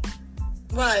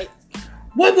 Right.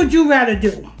 What would you rather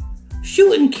do?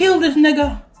 Shoot and kill this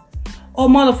nigga? Or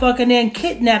motherfucking then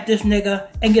kidnap this nigga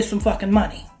and get some fucking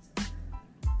money?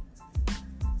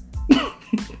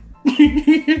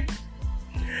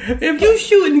 If you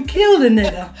shoot and kill the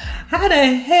nigga, how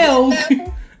the hell...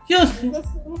 You know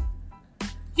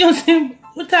what I'm saying?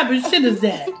 What type of shit is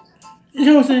that? You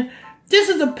know what I'm saying? This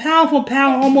is a pound for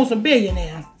pound, almost a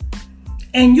billionaire.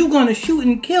 And you gonna shoot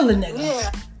and kill the nigga.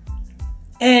 Yeah.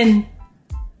 And...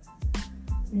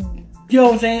 You know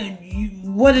what I'm saying?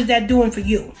 What is that doing for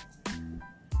you?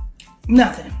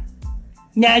 Nothing.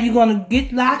 Now you're gonna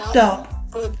get locked up.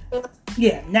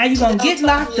 Yeah, now you're gonna get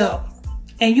locked up.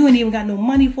 And you ain't even got no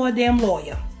money for a damn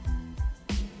lawyer.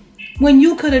 When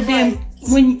you could have damn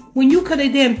when you could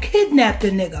have damn kidnapped the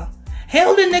nigga,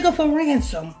 held the nigga for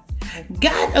ransom,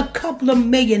 got a couple of $1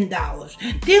 million.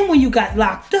 Then when you got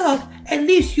locked up, at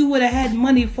least you would have had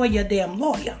money for your damn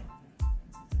lawyer.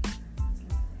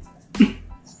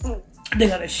 They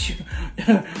gotta shoot.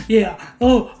 Yeah.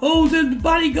 Oh, the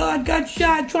bodyguard got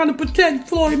shot trying to protect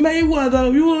Floyd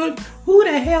Mayweather. Who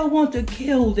the hell wants to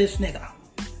kill this nigga?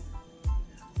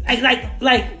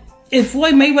 Like, is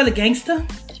Floyd Mayweather gangster?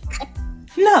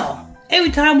 No.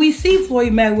 Every time we see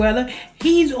Floyd Mayweather,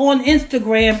 he's on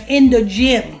Instagram in the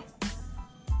gym.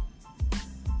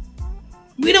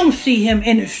 We don't see him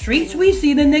in the streets. We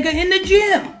see the nigga in the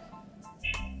gym.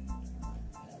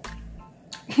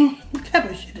 What type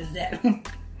of shit is that?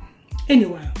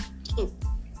 Anyway.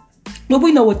 But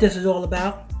we know what this is all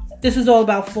about. This is all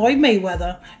about Floyd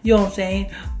Mayweather, you know what I'm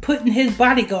saying, putting his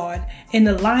bodyguard in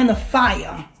the line of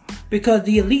fire because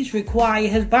the elites require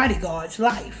his bodyguard's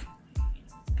life.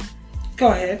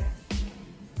 Go ahead.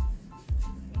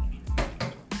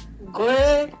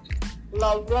 Greg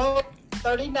LaRoe,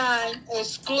 39,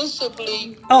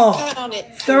 exclusively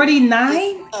counted.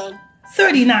 39?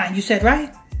 39, you said,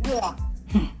 right? Yeah.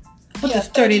 What does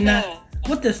 39?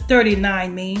 What does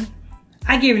 39 mean?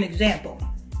 I give an example.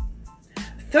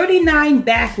 39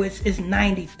 backwards is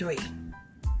 93.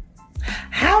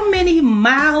 How many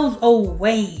miles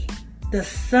away the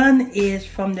sun is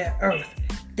from the earth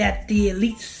that the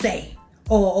elites say,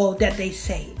 or that they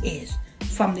say is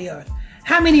from the earth?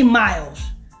 How many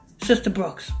miles, Sister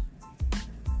Brooks?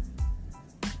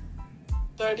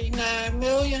 39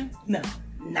 million? No,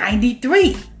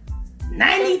 93.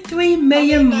 93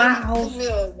 million miles.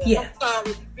 Million. Yeah. I'm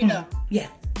sorry. Yeah.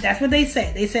 That's what they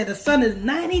say. They say the sun is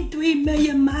 93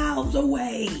 million miles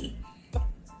away.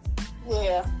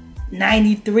 Yeah.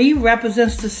 93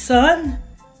 represents the sun.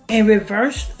 In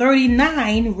reverse,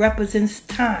 39 represents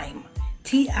time.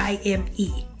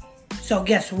 T-I-M-E. So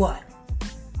guess what?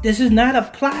 This is not a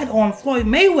plot on Floyd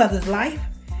Mayweather's life.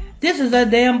 This is a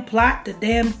damn plot to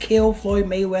damn kill Floyd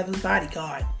Mayweather's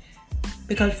bodyguard.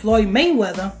 Because Floyd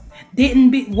Mayweather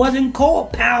wasn't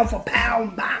called pound for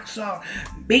pound boxer,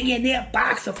 billionaire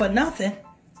boxer for nothing.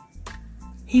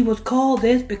 He was called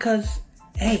this because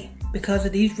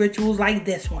of these rituals like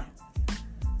this one.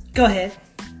 Go ahead.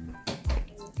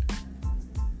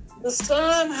 The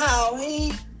son, how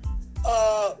he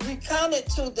recounted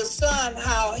to the son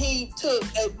how he took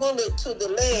a bullet to the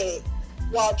leg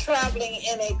while traveling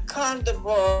in a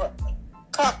convoy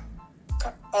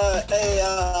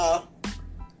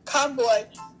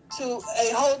to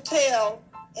a hotel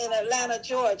in Atlanta,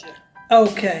 Georgia.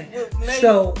 Okay.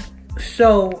 So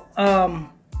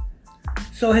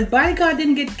his bodyguard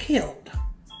didn't get killed,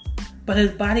 but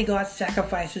his bodyguard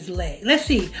sacrificed his leg. Let's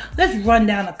see. Let's run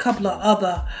down a couple of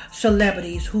other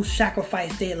celebrities who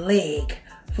sacrificed their leg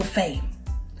for fame.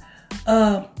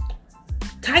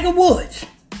 Tiger Woods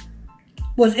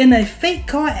was in a fake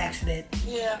car accident.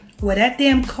 Yeah. Where that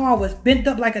damn car was bent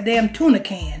up like a damn tuna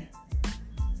can.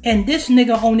 And this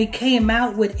nigga only came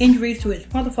out with injuries to his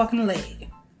motherfucking leg.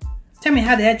 Tell me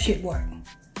how that shit work.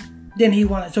 Then he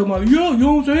wanted to talk about, yo, you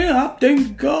know what I'm saying? I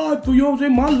thank God for, you know what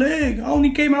I'm saying, my leg. I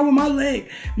only came out with my leg.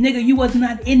 Nigga, you was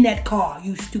not in that car,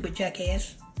 you stupid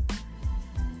jackass.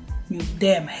 You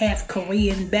damn half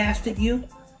Korean bastard, you.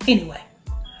 Anyway.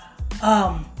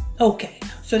 Okay.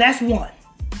 So that's one.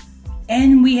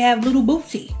 And we have Little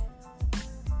Boosie.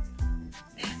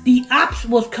 The ops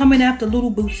was coming after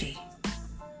Little Boosie.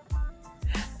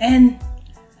 And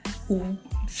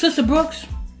Sister Brooks.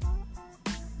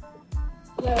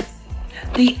 Yes.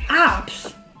 The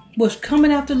ops was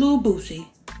coming after Little Boosie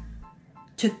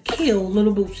to kill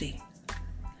Little Boosie.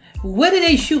 Where did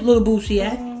they shoot Little Boosie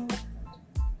at?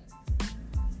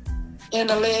 In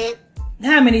the leg.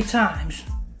 How many times?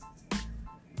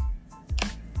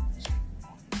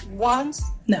 Once.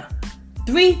 No.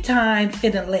 3 times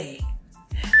in the leg.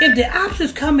 If the ops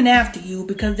is coming after you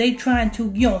because they trying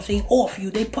to, you know what I'm saying, off you,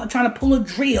 they trying to pull a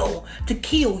drill to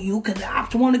kill you because the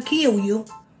ops want to kill you.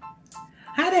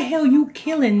 How the hell you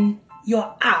killing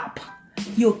your op?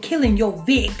 You're killing your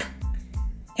Vic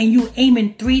and you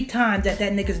aiming 3 times at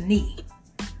that nigga's knee.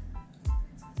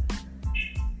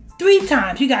 3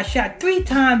 times. You got shot 3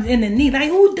 times in the knee. Like,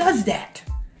 who does that?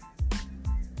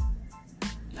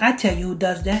 I tell you who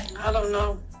does that. I don't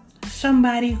know.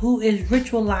 Somebody who is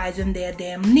ritualizing their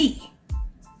damn knee.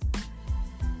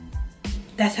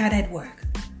 That's how that works.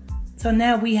 So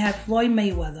now we have Floyd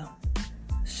Mayweather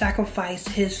sacrifice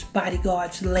his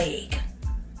bodyguard's leg.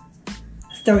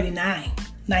 39,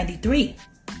 93.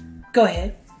 Go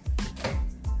ahead.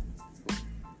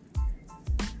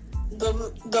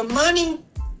 The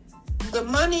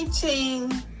money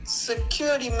team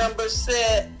security member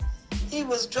said he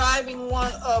was driving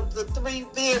one of the 3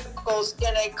 vehicles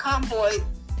in a convoy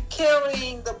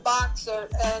carrying the boxer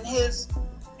and his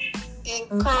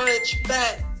encouraged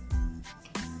back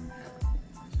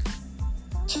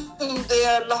to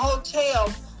their hotel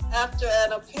after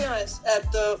an appearance at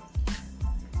the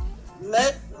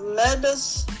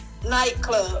Meadows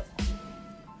nightclub.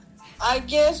 I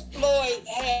guess Floyd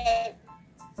had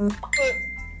put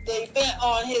the event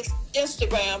on his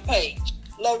Instagram page.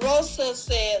 La Rosa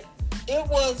said it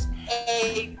was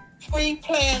a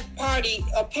pre-planned party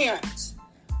appearance.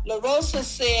 La Rosa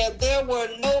said there were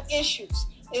no issues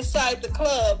inside the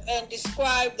club and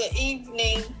described the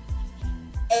evening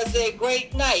as a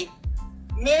great night.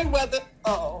 Mayweather,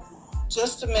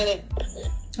 just a minute.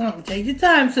 Oh, take your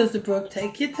time, Sister Brooke.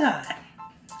 Take your time.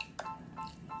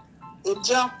 It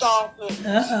jumped off.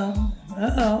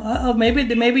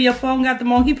 Maybe your phone got the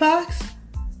monkeypox?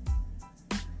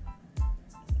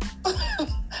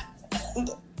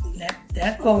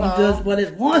 That phone does what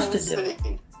it wants to do.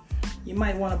 You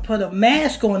might want to put a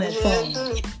mask on that phone.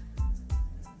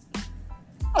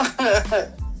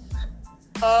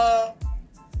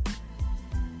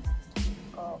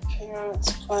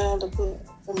 Parents plan to put,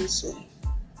 let me see.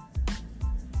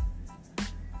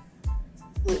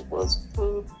 It was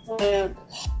planned.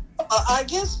 I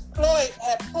guess Floyd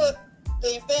had put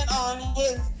the event on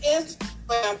his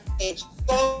Instagram page.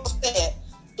 Said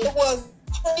it was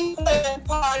a pre-planned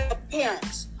party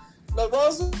appearance. La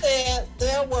Rosa said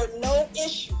there were no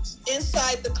issues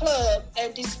inside the club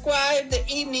and described the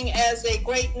evening as a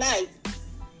great night.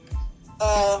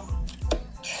 God.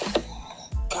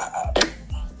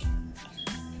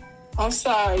 I'm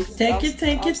sorry. Take your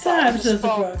time, Sister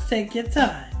Brooks. Take your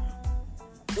time.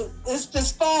 It's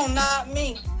this phone, not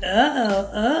me.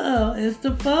 Uh-oh. It's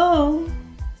the phone.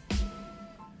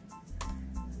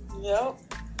 Yep.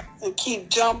 It keep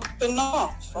jumping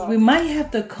off. We might have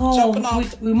to call.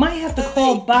 We might have to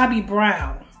call Bobby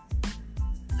Brown.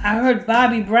 I heard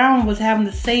Bobby Brown was having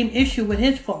the same issue with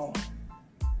his phone.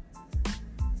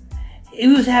 He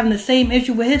was having the same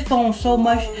issue with his phone so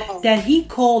much that he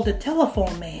called the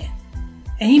telephone man.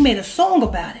 And he made a song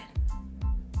about it.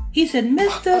 He said,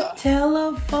 Mr.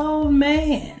 Telephone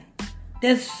Man,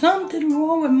 there's something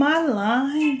wrong with my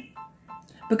line.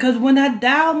 Because when I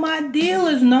dial my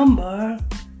dealer's number,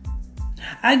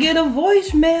 I get a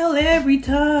voicemail every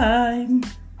time.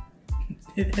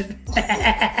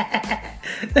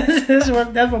 That's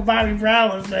what Bobby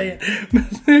Brown was saying.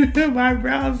 Bobby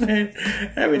Brown said,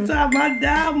 every time I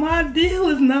dial my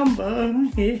dealer's number.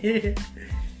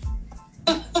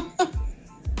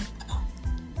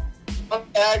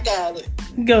 Okay, I got it.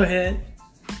 Go ahead.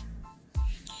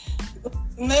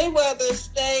 Mayweather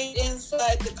stayed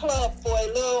inside the club for a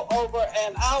little over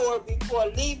an hour before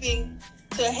leaving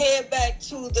to head back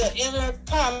to the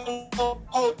Intercontinental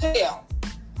Hotel.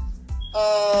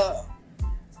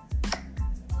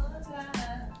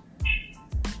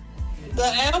 The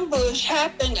ambush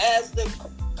happened as the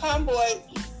convoy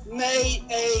made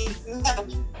a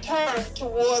left turn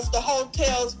towards the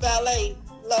hotel's valet,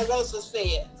 La Rosa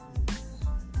said.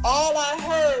 All I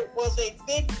heard was a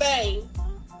big bang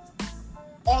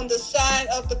on the side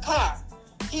of the car.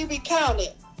 He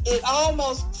recounted, it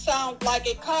almost sounded like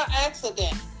a car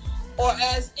accident, or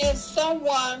as if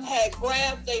someone had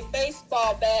grabbed a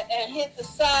baseball bat and hit the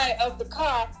side of the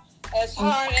car as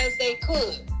hard as they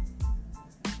could.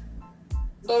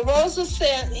 La Rosa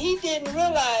said he didn't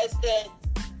realize that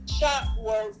shots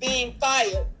were being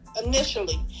fired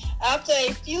initially. After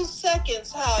a few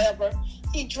seconds, however,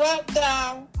 he dropped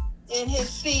down in his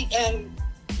seat and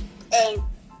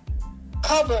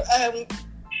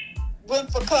went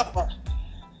for cover.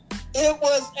 It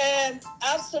was an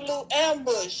absolute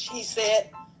ambush, he said.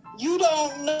 You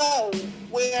don't know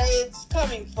where it's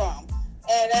coming from.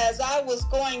 And as I was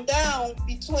going down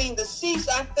between the seats,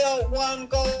 I felt one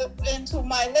go into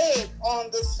my leg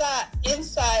on the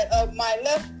inside of my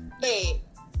left leg.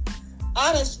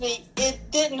 Honestly, it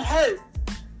didn't hurt,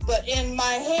 but in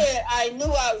my head, I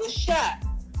knew I was shot.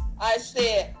 I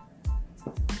said,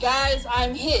 guys,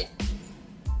 I'm hit.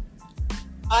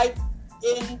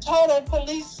 In total,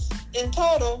 police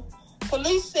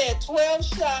said 12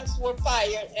 shots were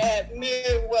fired at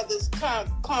Mayweather's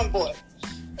convoy.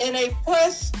 In a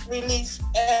press release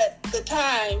at the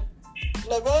time,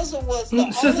 La Rosa was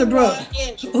the Sister only Brooke, one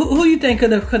injured. who you think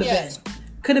could have Yes. been?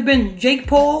 Could have been Jake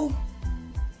Paul?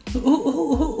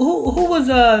 Who was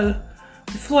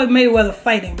Floyd Mayweather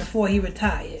fighting before he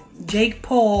retired? Jake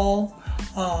Paul,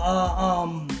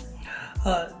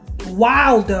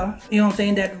 Wilder, you know what I'm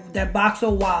saying? That boxer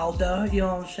Wilder, you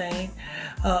know what I'm saying?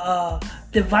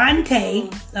 Devontae,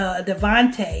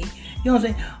 you know what I'm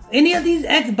saying? Any of these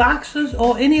ex-boxers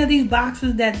or any of these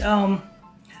boxers that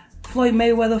Floyd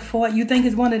Mayweather fought, you think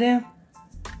is one of them?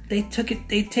 They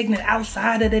taking it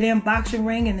outside of the damn boxing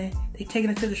ring and they taking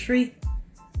it to the street?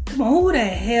 Come on, who the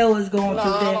hell is going to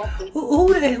there? Who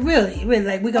really,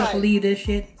 like, we gotta believe this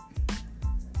shit?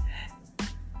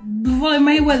 Floyd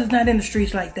Mayweather's not in the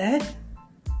streets like that.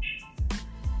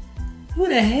 Who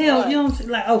the hell, you know what I'm saying?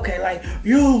 Like, okay, like,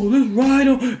 yo, let's ride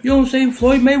on, you know what I'm saying?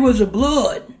 Floyd Mayweather's a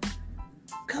blood.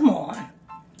 Come on.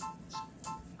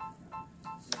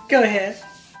 Go ahead.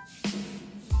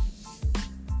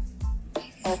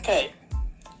 Okay.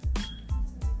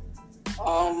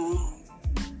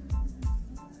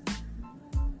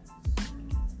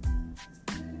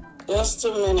 Just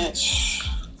a minute.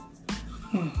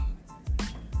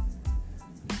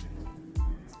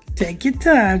 Take your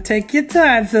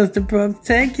time, Sister Brooks.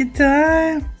 Take your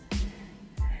time.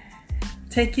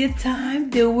 Take your time,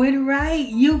 do it right.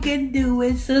 You can do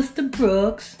it, Sister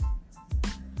Brooks.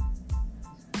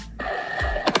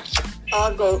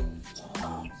 I'll go.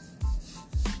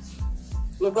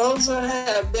 La Rosa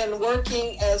had been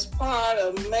working as part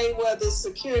of Mayweather's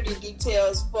security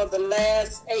details for the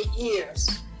last 8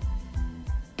 years.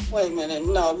 Wait a minute,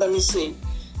 no, let me see.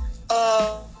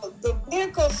 The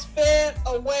vehicle sped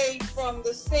away from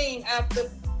the scene after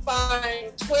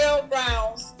firing 12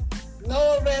 rounds.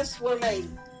 No arrests were made.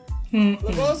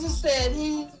 La Rosa said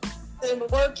he'd been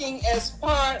working as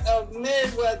part of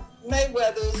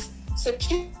Mayweather's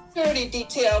security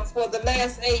detail for the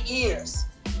last 8 years,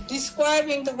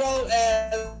 describing the role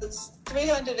as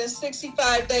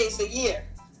 365 days a year.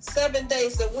 7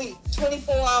 days a week,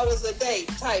 24 hours a day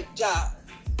type job.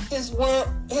 His work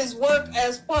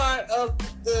as part of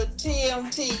the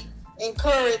TMT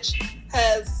Encourage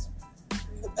has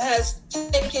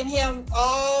taken him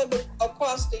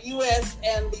across the U.S.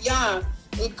 and beyond,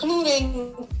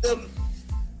 including the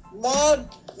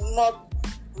Maldives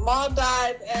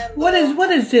and what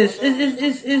is this?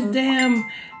 Is damn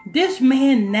this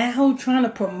man now trying to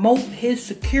promote his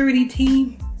security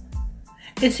team?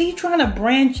 Is he trying to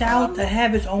branch out to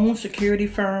have his own security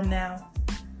firm now?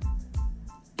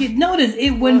 You notice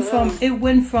it went from you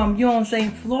know what I'm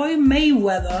saying, Floyd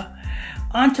Mayweather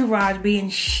entourage being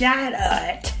shot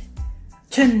at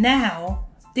to now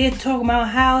they're talking about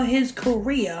how his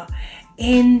career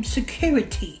in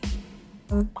security.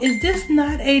 Is this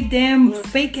not a damn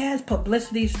fake ass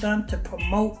publicity stunt to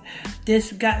promote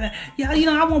this guy? Yeah, you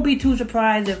know, I won't be too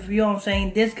surprised if, you know what I'm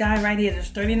saying, this guy right here,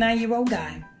 this 39-year-old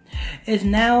guy, is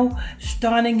now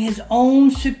starting his own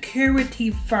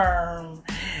security firm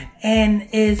and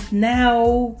is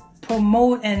now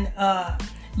promoting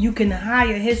you can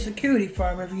hire his security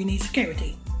firm if you need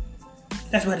security.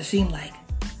 That's what it seemed like.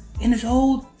 In his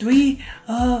whole 8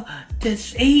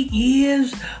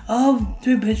 years of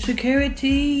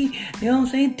security, you know what I'm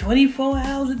saying, 24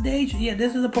 hours a day. Yeah,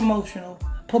 this is a promotional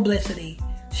publicity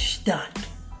stunt.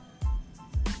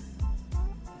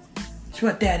 That's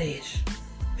what that is.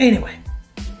 Anyway,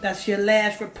 that's your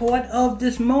last report of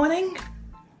this morning.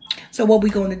 So what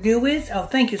we're going to do is,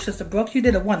 thank you, Sister Brooks. You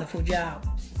did a wonderful job.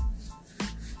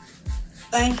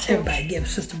 Thank you. Everybody give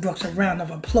Sister Brooks a round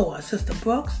of applause. Sister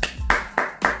Brooks.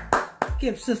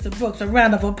 Give Sister Brooks a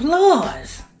round of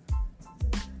applause.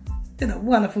 Did a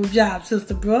wonderful job,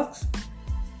 Sister Brooks.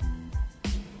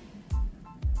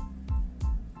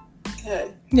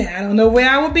 Okay. Yeah, I don't know where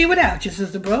I would be without you,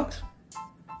 Sister Brooks.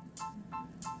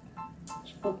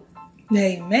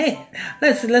 Amen.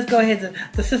 Let's go ahead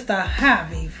to Sister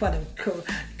Harvey for the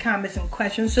comments and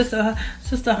questions. Sister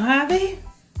Harvey.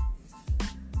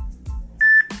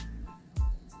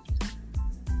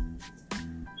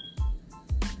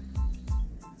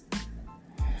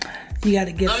 You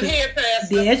gotta get. I'm here,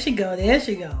 Pastor. There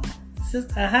she go.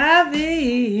 Sister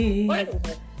Harvey. Wait a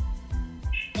minute.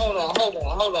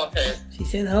 Hold on, Pastor. She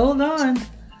said, hold on.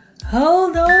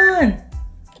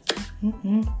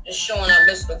 It's showing I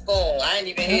missed the call. I ain't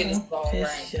even hear this phone ring.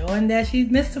 It's showing that she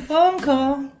missed a phone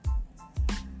call.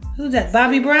 Who's that,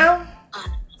 Bobby Brown?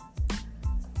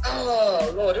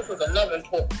 Oh, Lord, this was another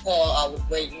important call I was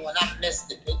waiting on. I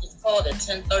missed it. They just called at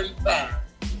 10:35.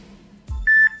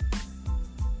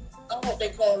 I hope they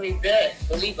call me back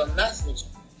to leave a message.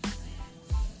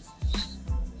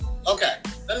 Okay,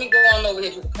 let me go on over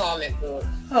here to the comment board.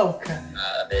 Okay.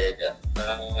 There you go.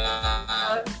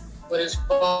 With his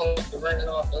phone ringing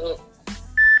off the hook,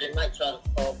 they might try to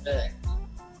call back.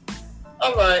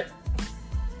 All right.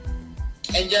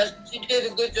 And just, you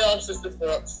did a good job, Sister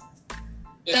Brooks.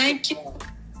 Thank you.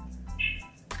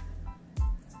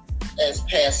 As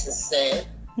Pastor said.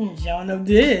 Y'all know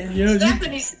this.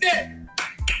 Stephanie Smith.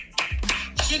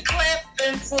 She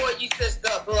clapping for you, Sister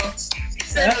Brooks. She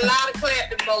sent a lot of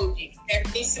clap emojis.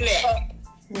 Stephanie Smith.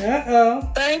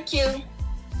 Uh-oh. Thank you.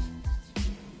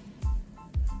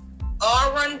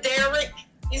 Aaron Derrick.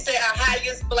 He said, our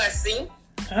highest blessing.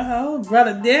 Uh-oh.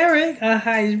 Brother Derek, our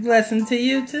highest blessing to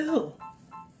you, too.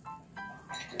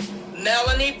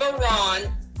 Melanie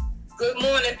Baron. Good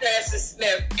morning, Pastor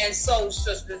Smith and Soul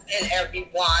Sisters and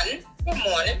everyone. Good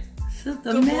morning.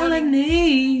 Sister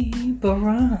Melanie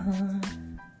Baron.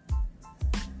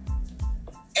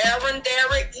 Aaron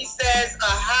Derrick, he says,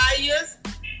 Ahayas,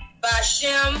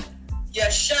 Bashem,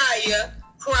 Yeshaya,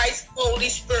 Christ, Holy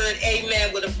Spirit,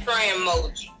 amen, with a prayer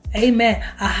emoji. Amen.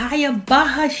 Ahaya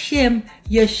Bahashem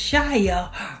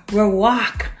Yeshaya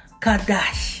Rawak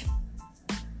Kadash.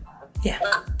 Yeah.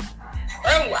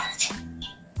 Ruach.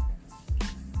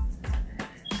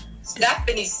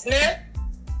 Stephanie Smith,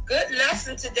 good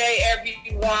lesson today,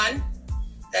 everyone.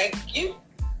 Thank you.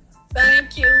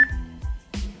 Thank you.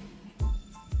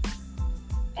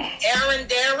 Aaron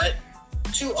Derrick,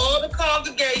 to all the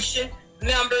congregation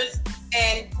members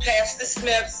and Pastor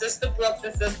Smith, Sister Brooks,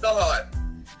 and Sister Hart.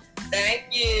 Thank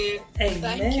you. Amen.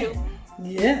 Thank you.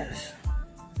 Yes.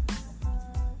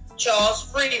 Charles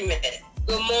Freeman,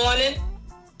 good morning.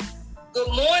 Good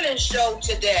morning show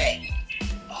today.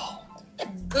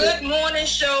 Good morning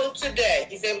show today.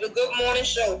 He said it was a good morning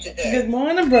show today. Good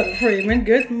morning, Brother Freeman.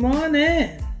 Good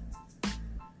morning.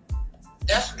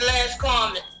 That's the last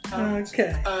comment.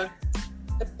 Okay.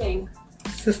 The thing.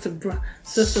 Sister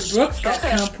Brooks got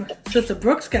company. Sister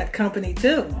Brooks got company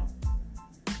too.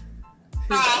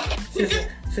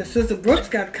 So Sister Brooks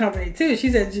got company too. She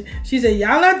said,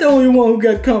 y'all not the only one who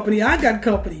got company. I got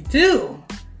company too.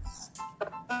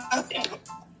 Get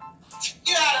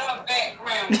out of her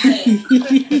background. Get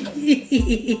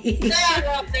out of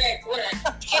her background.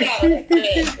 Get out of her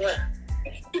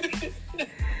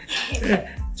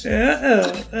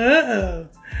background.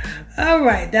 All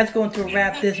right, that's going to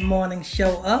wrap this morning's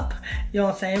show up. You know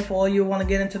what I'm saying? For all you want to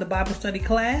get into the Bible study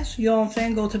class, you know what I'm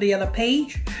saying? Go to the other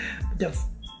page, the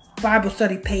Bible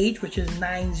study page, which is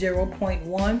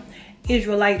 90.1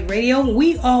 Israelite Radio.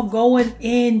 We are going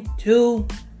into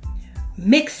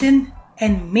mixing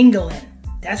and mingling.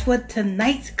 That's what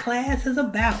tonight's class is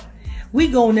about. We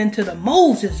going into the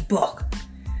Moses book,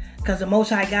 because the Most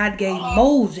High God gave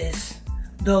Moses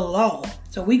the law.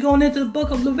 So we going into the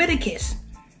book of Leviticus,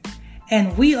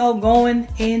 and we are going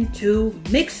into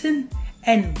mixing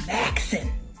and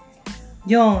maxing.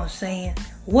 You know what I'm saying?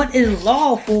 What is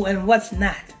lawful and what's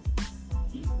not?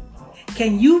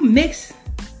 Can you mix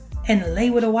and lay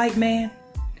with a white man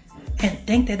and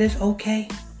think that it's okay?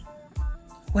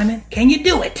 Women, can you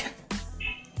do it?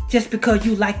 Just because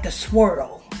you like the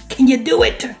swirl. Can you do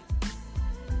it?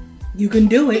 You can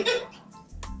do it,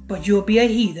 but you'll be a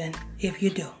heathen if you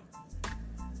do.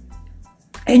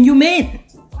 And you men,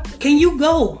 can you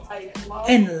go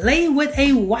and lay with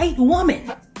a white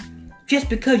woman just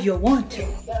because you want to?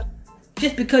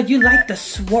 Just because you like the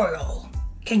swirl.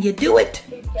 Can you do it?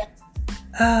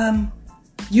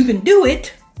 You can do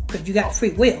it because you got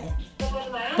free will.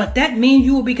 But that means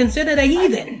you will be considered a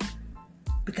heathen,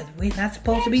 because we're not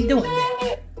supposed to be doing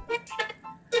that.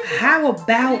 How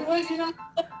about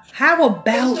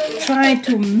trying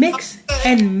to mix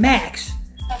and max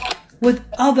with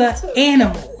other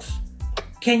animals?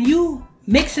 Can you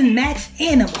mix and max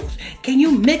animals? Can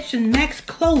you mix and max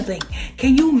clothing?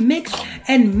 Can you mix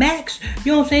and max,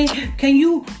 you know what I'm saying? Can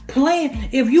you plant,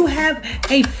 if you have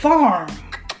a farm,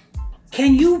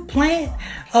 can you plant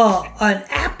an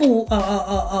apple,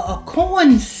 a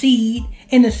corn seed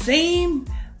in the same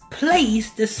place,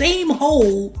 the same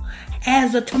hole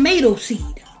as a tomato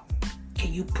seed?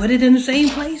 Can you put it in the same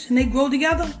place and they grow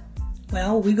together?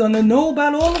 Well, we're going to know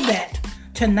about all of that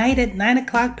tonight at 9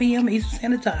 o'clock p.m. Eastern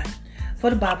Standard Time for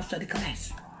the Bible study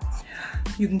class.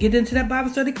 You can get into that Bible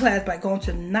study class by going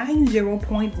to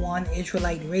 90.1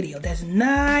 Israelite Radio. That's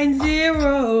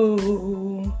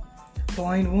 90.1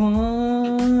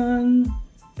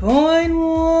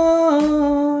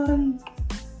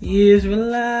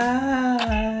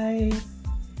 Israelite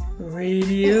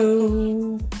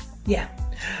Radio. Yeah.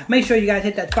 Make sure you guys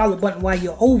hit that follow button while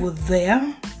you're over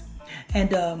there. And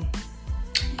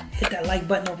hit that like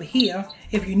button over here.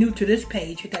 If you're new to this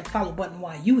page, hit that follow button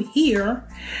while you're here.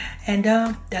 And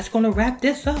that's going to wrap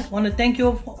this up. I want to thank you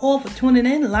all for tuning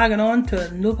in and logging on to the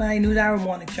Illuminati News Hour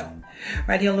Morning Show.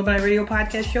 Right here on the Illuminati Radio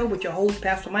Podcast Show with your host,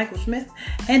 Pastor Michael Smith,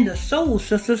 and the Soul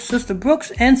Sisters, Sister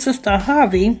Brooks and Sister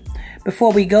Harvey.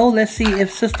 Before we go, let's see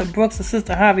if Sister Brooks or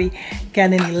Sister Harvey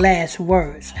got any last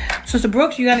words. Sister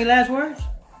Brooks, you got any last words?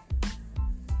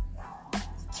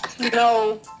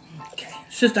 No. Okay.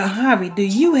 Sister Harvey, do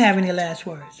you have any last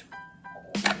words?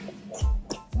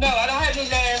 No, I don't have any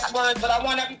last words, but I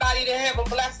want everybody to have a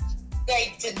blessed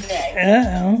day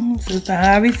today. Sister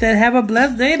Harvey said have a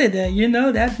blessed day today. You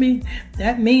know, that means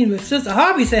if Sister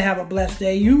Harvey said have a blessed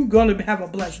day, you're going to have a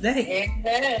blessed day.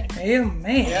 Amen.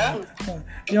 Amen. Yeah.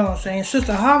 You know what I'm saying?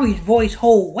 Sister Harvey's voice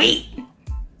hold weight.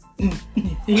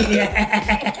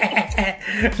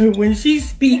 when she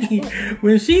speak,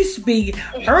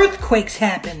 earthquakes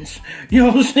happens. You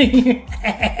know what I'm saying?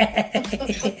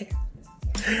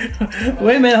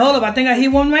 Wait a minute, hold up. I think I hear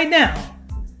one right now.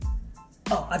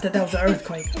 Oh, I thought that was an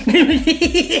earthquake.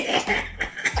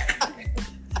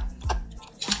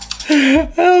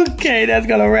 Okay, that's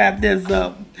gonna wrap this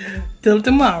up. Till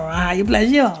tomorrow. You bless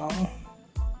y'all.